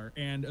you are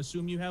and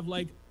assume you have,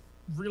 like,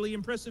 really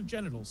impressive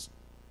genitals.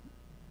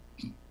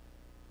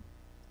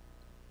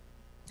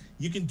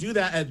 You can do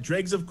that at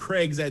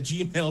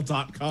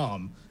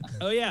dregsofcraigs@gmail.com.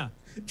 Oh, yeah.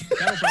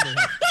 That'll probably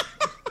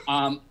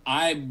help.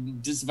 I'm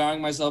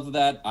disavowing myself of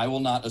that. I will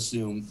not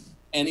assume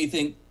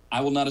anything. I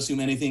will not assume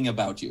anything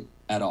about you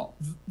at all.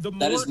 The That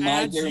more is my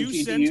ads you guarantee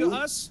to send to you.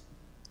 us,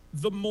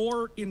 the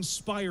more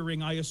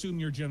inspiring I assume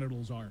your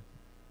genitals are.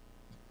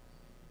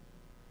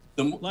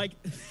 Like,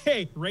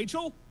 hey,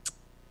 Rachel,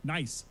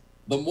 nice.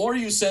 The more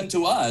you send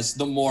to us,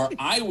 the more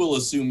I will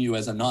assume you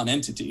as a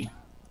non-entity.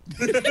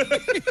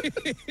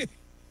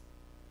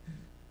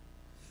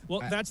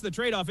 Well, that's the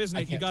trade-off, isn't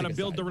I it? You can't got to pick a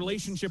build side. the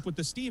relationship with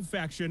the Steve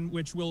faction,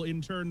 which will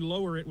in turn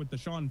lower it with the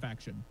Sean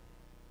faction.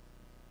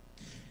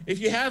 If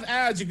you have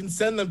ads, you can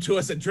send them to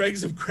us at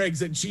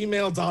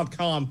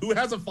dregsofcraigs@gmail.com. Who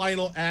has a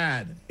final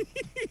ad?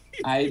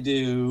 I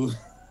do.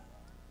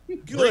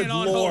 Good it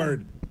on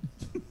Lord.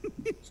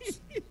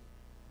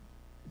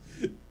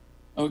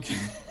 Okay.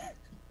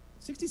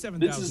 67,000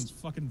 This is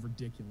fucking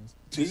ridiculous.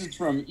 This is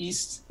from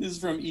East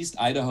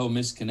Idaho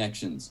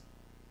Misconnections.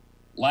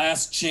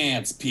 Last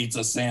chance,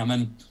 pizza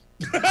salmon.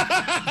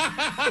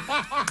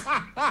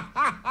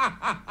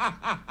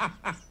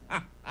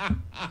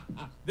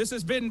 This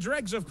has been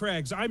Dregs of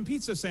Craigs. I'm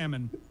Pizza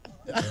Salmon.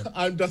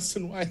 I'm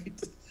Dustin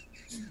White.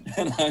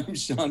 And I'm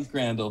Sean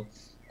Crandall.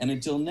 And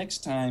until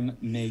next time,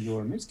 may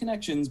your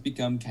misconnections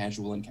become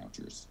casual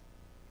encounters.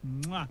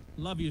 Mwah.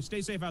 Love you.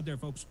 Stay safe out there,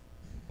 folks.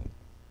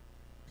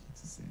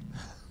 It's the same.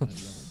 I love it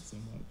so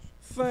much.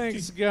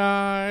 Thanks,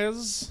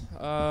 guys.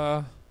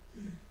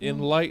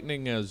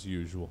 Enlightening as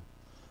usual.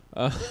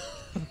 That's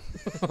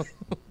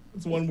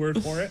one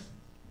word for it.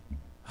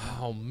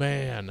 Oh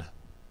man,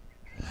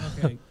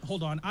 Okay,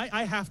 hold on.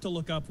 I have to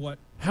look up what.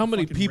 how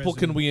many fucking people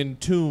resin- can we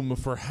entomb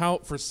for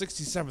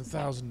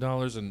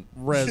 $67,000 in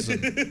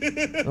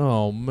resin?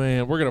 Oh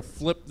man, we're gonna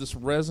flip this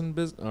resin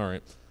business. All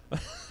right.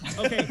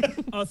 Okay,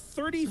 a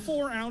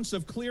 34 ounce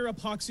of clear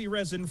epoxy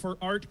resin for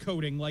art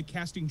coating, like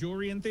casting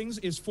jewelry and things,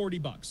 is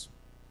 $40.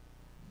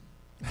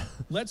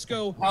 Let's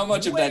go. How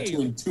much of that way-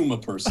 to entomb a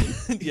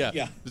person? Yeah.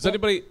 Yeah. Does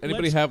anybody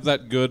let's- have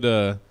that good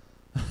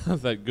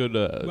that good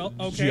Well,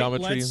 okay,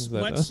 geometry?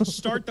 let's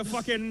start the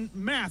fucking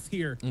math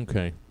here.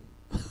 Okay.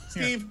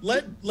 Steve,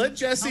 let How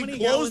Jesse many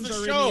close gallons the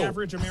are show. in the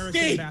average American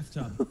Steve!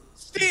 bathtub?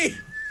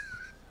 Steve!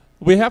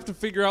 We have to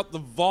figure out the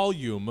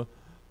volume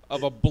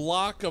of a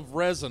block of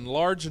resin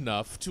large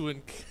enough to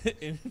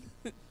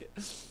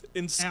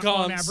ensconce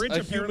On average,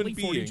 a apparently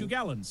human 42 being.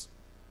 gallons.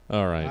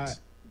 All right.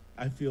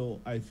 I feel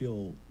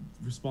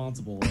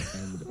responsible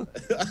and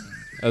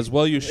As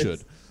well you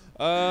should.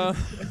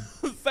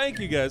 Thank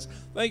you, guys.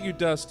 Thank you,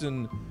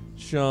 Dustin,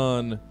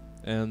 Sean,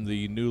 and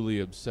the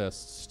newly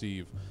obsessed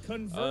Steve.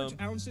 Convert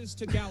ounces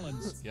to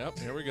gallons. Yep,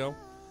 here we go.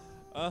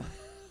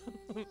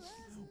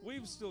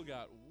 We've still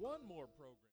got one more program.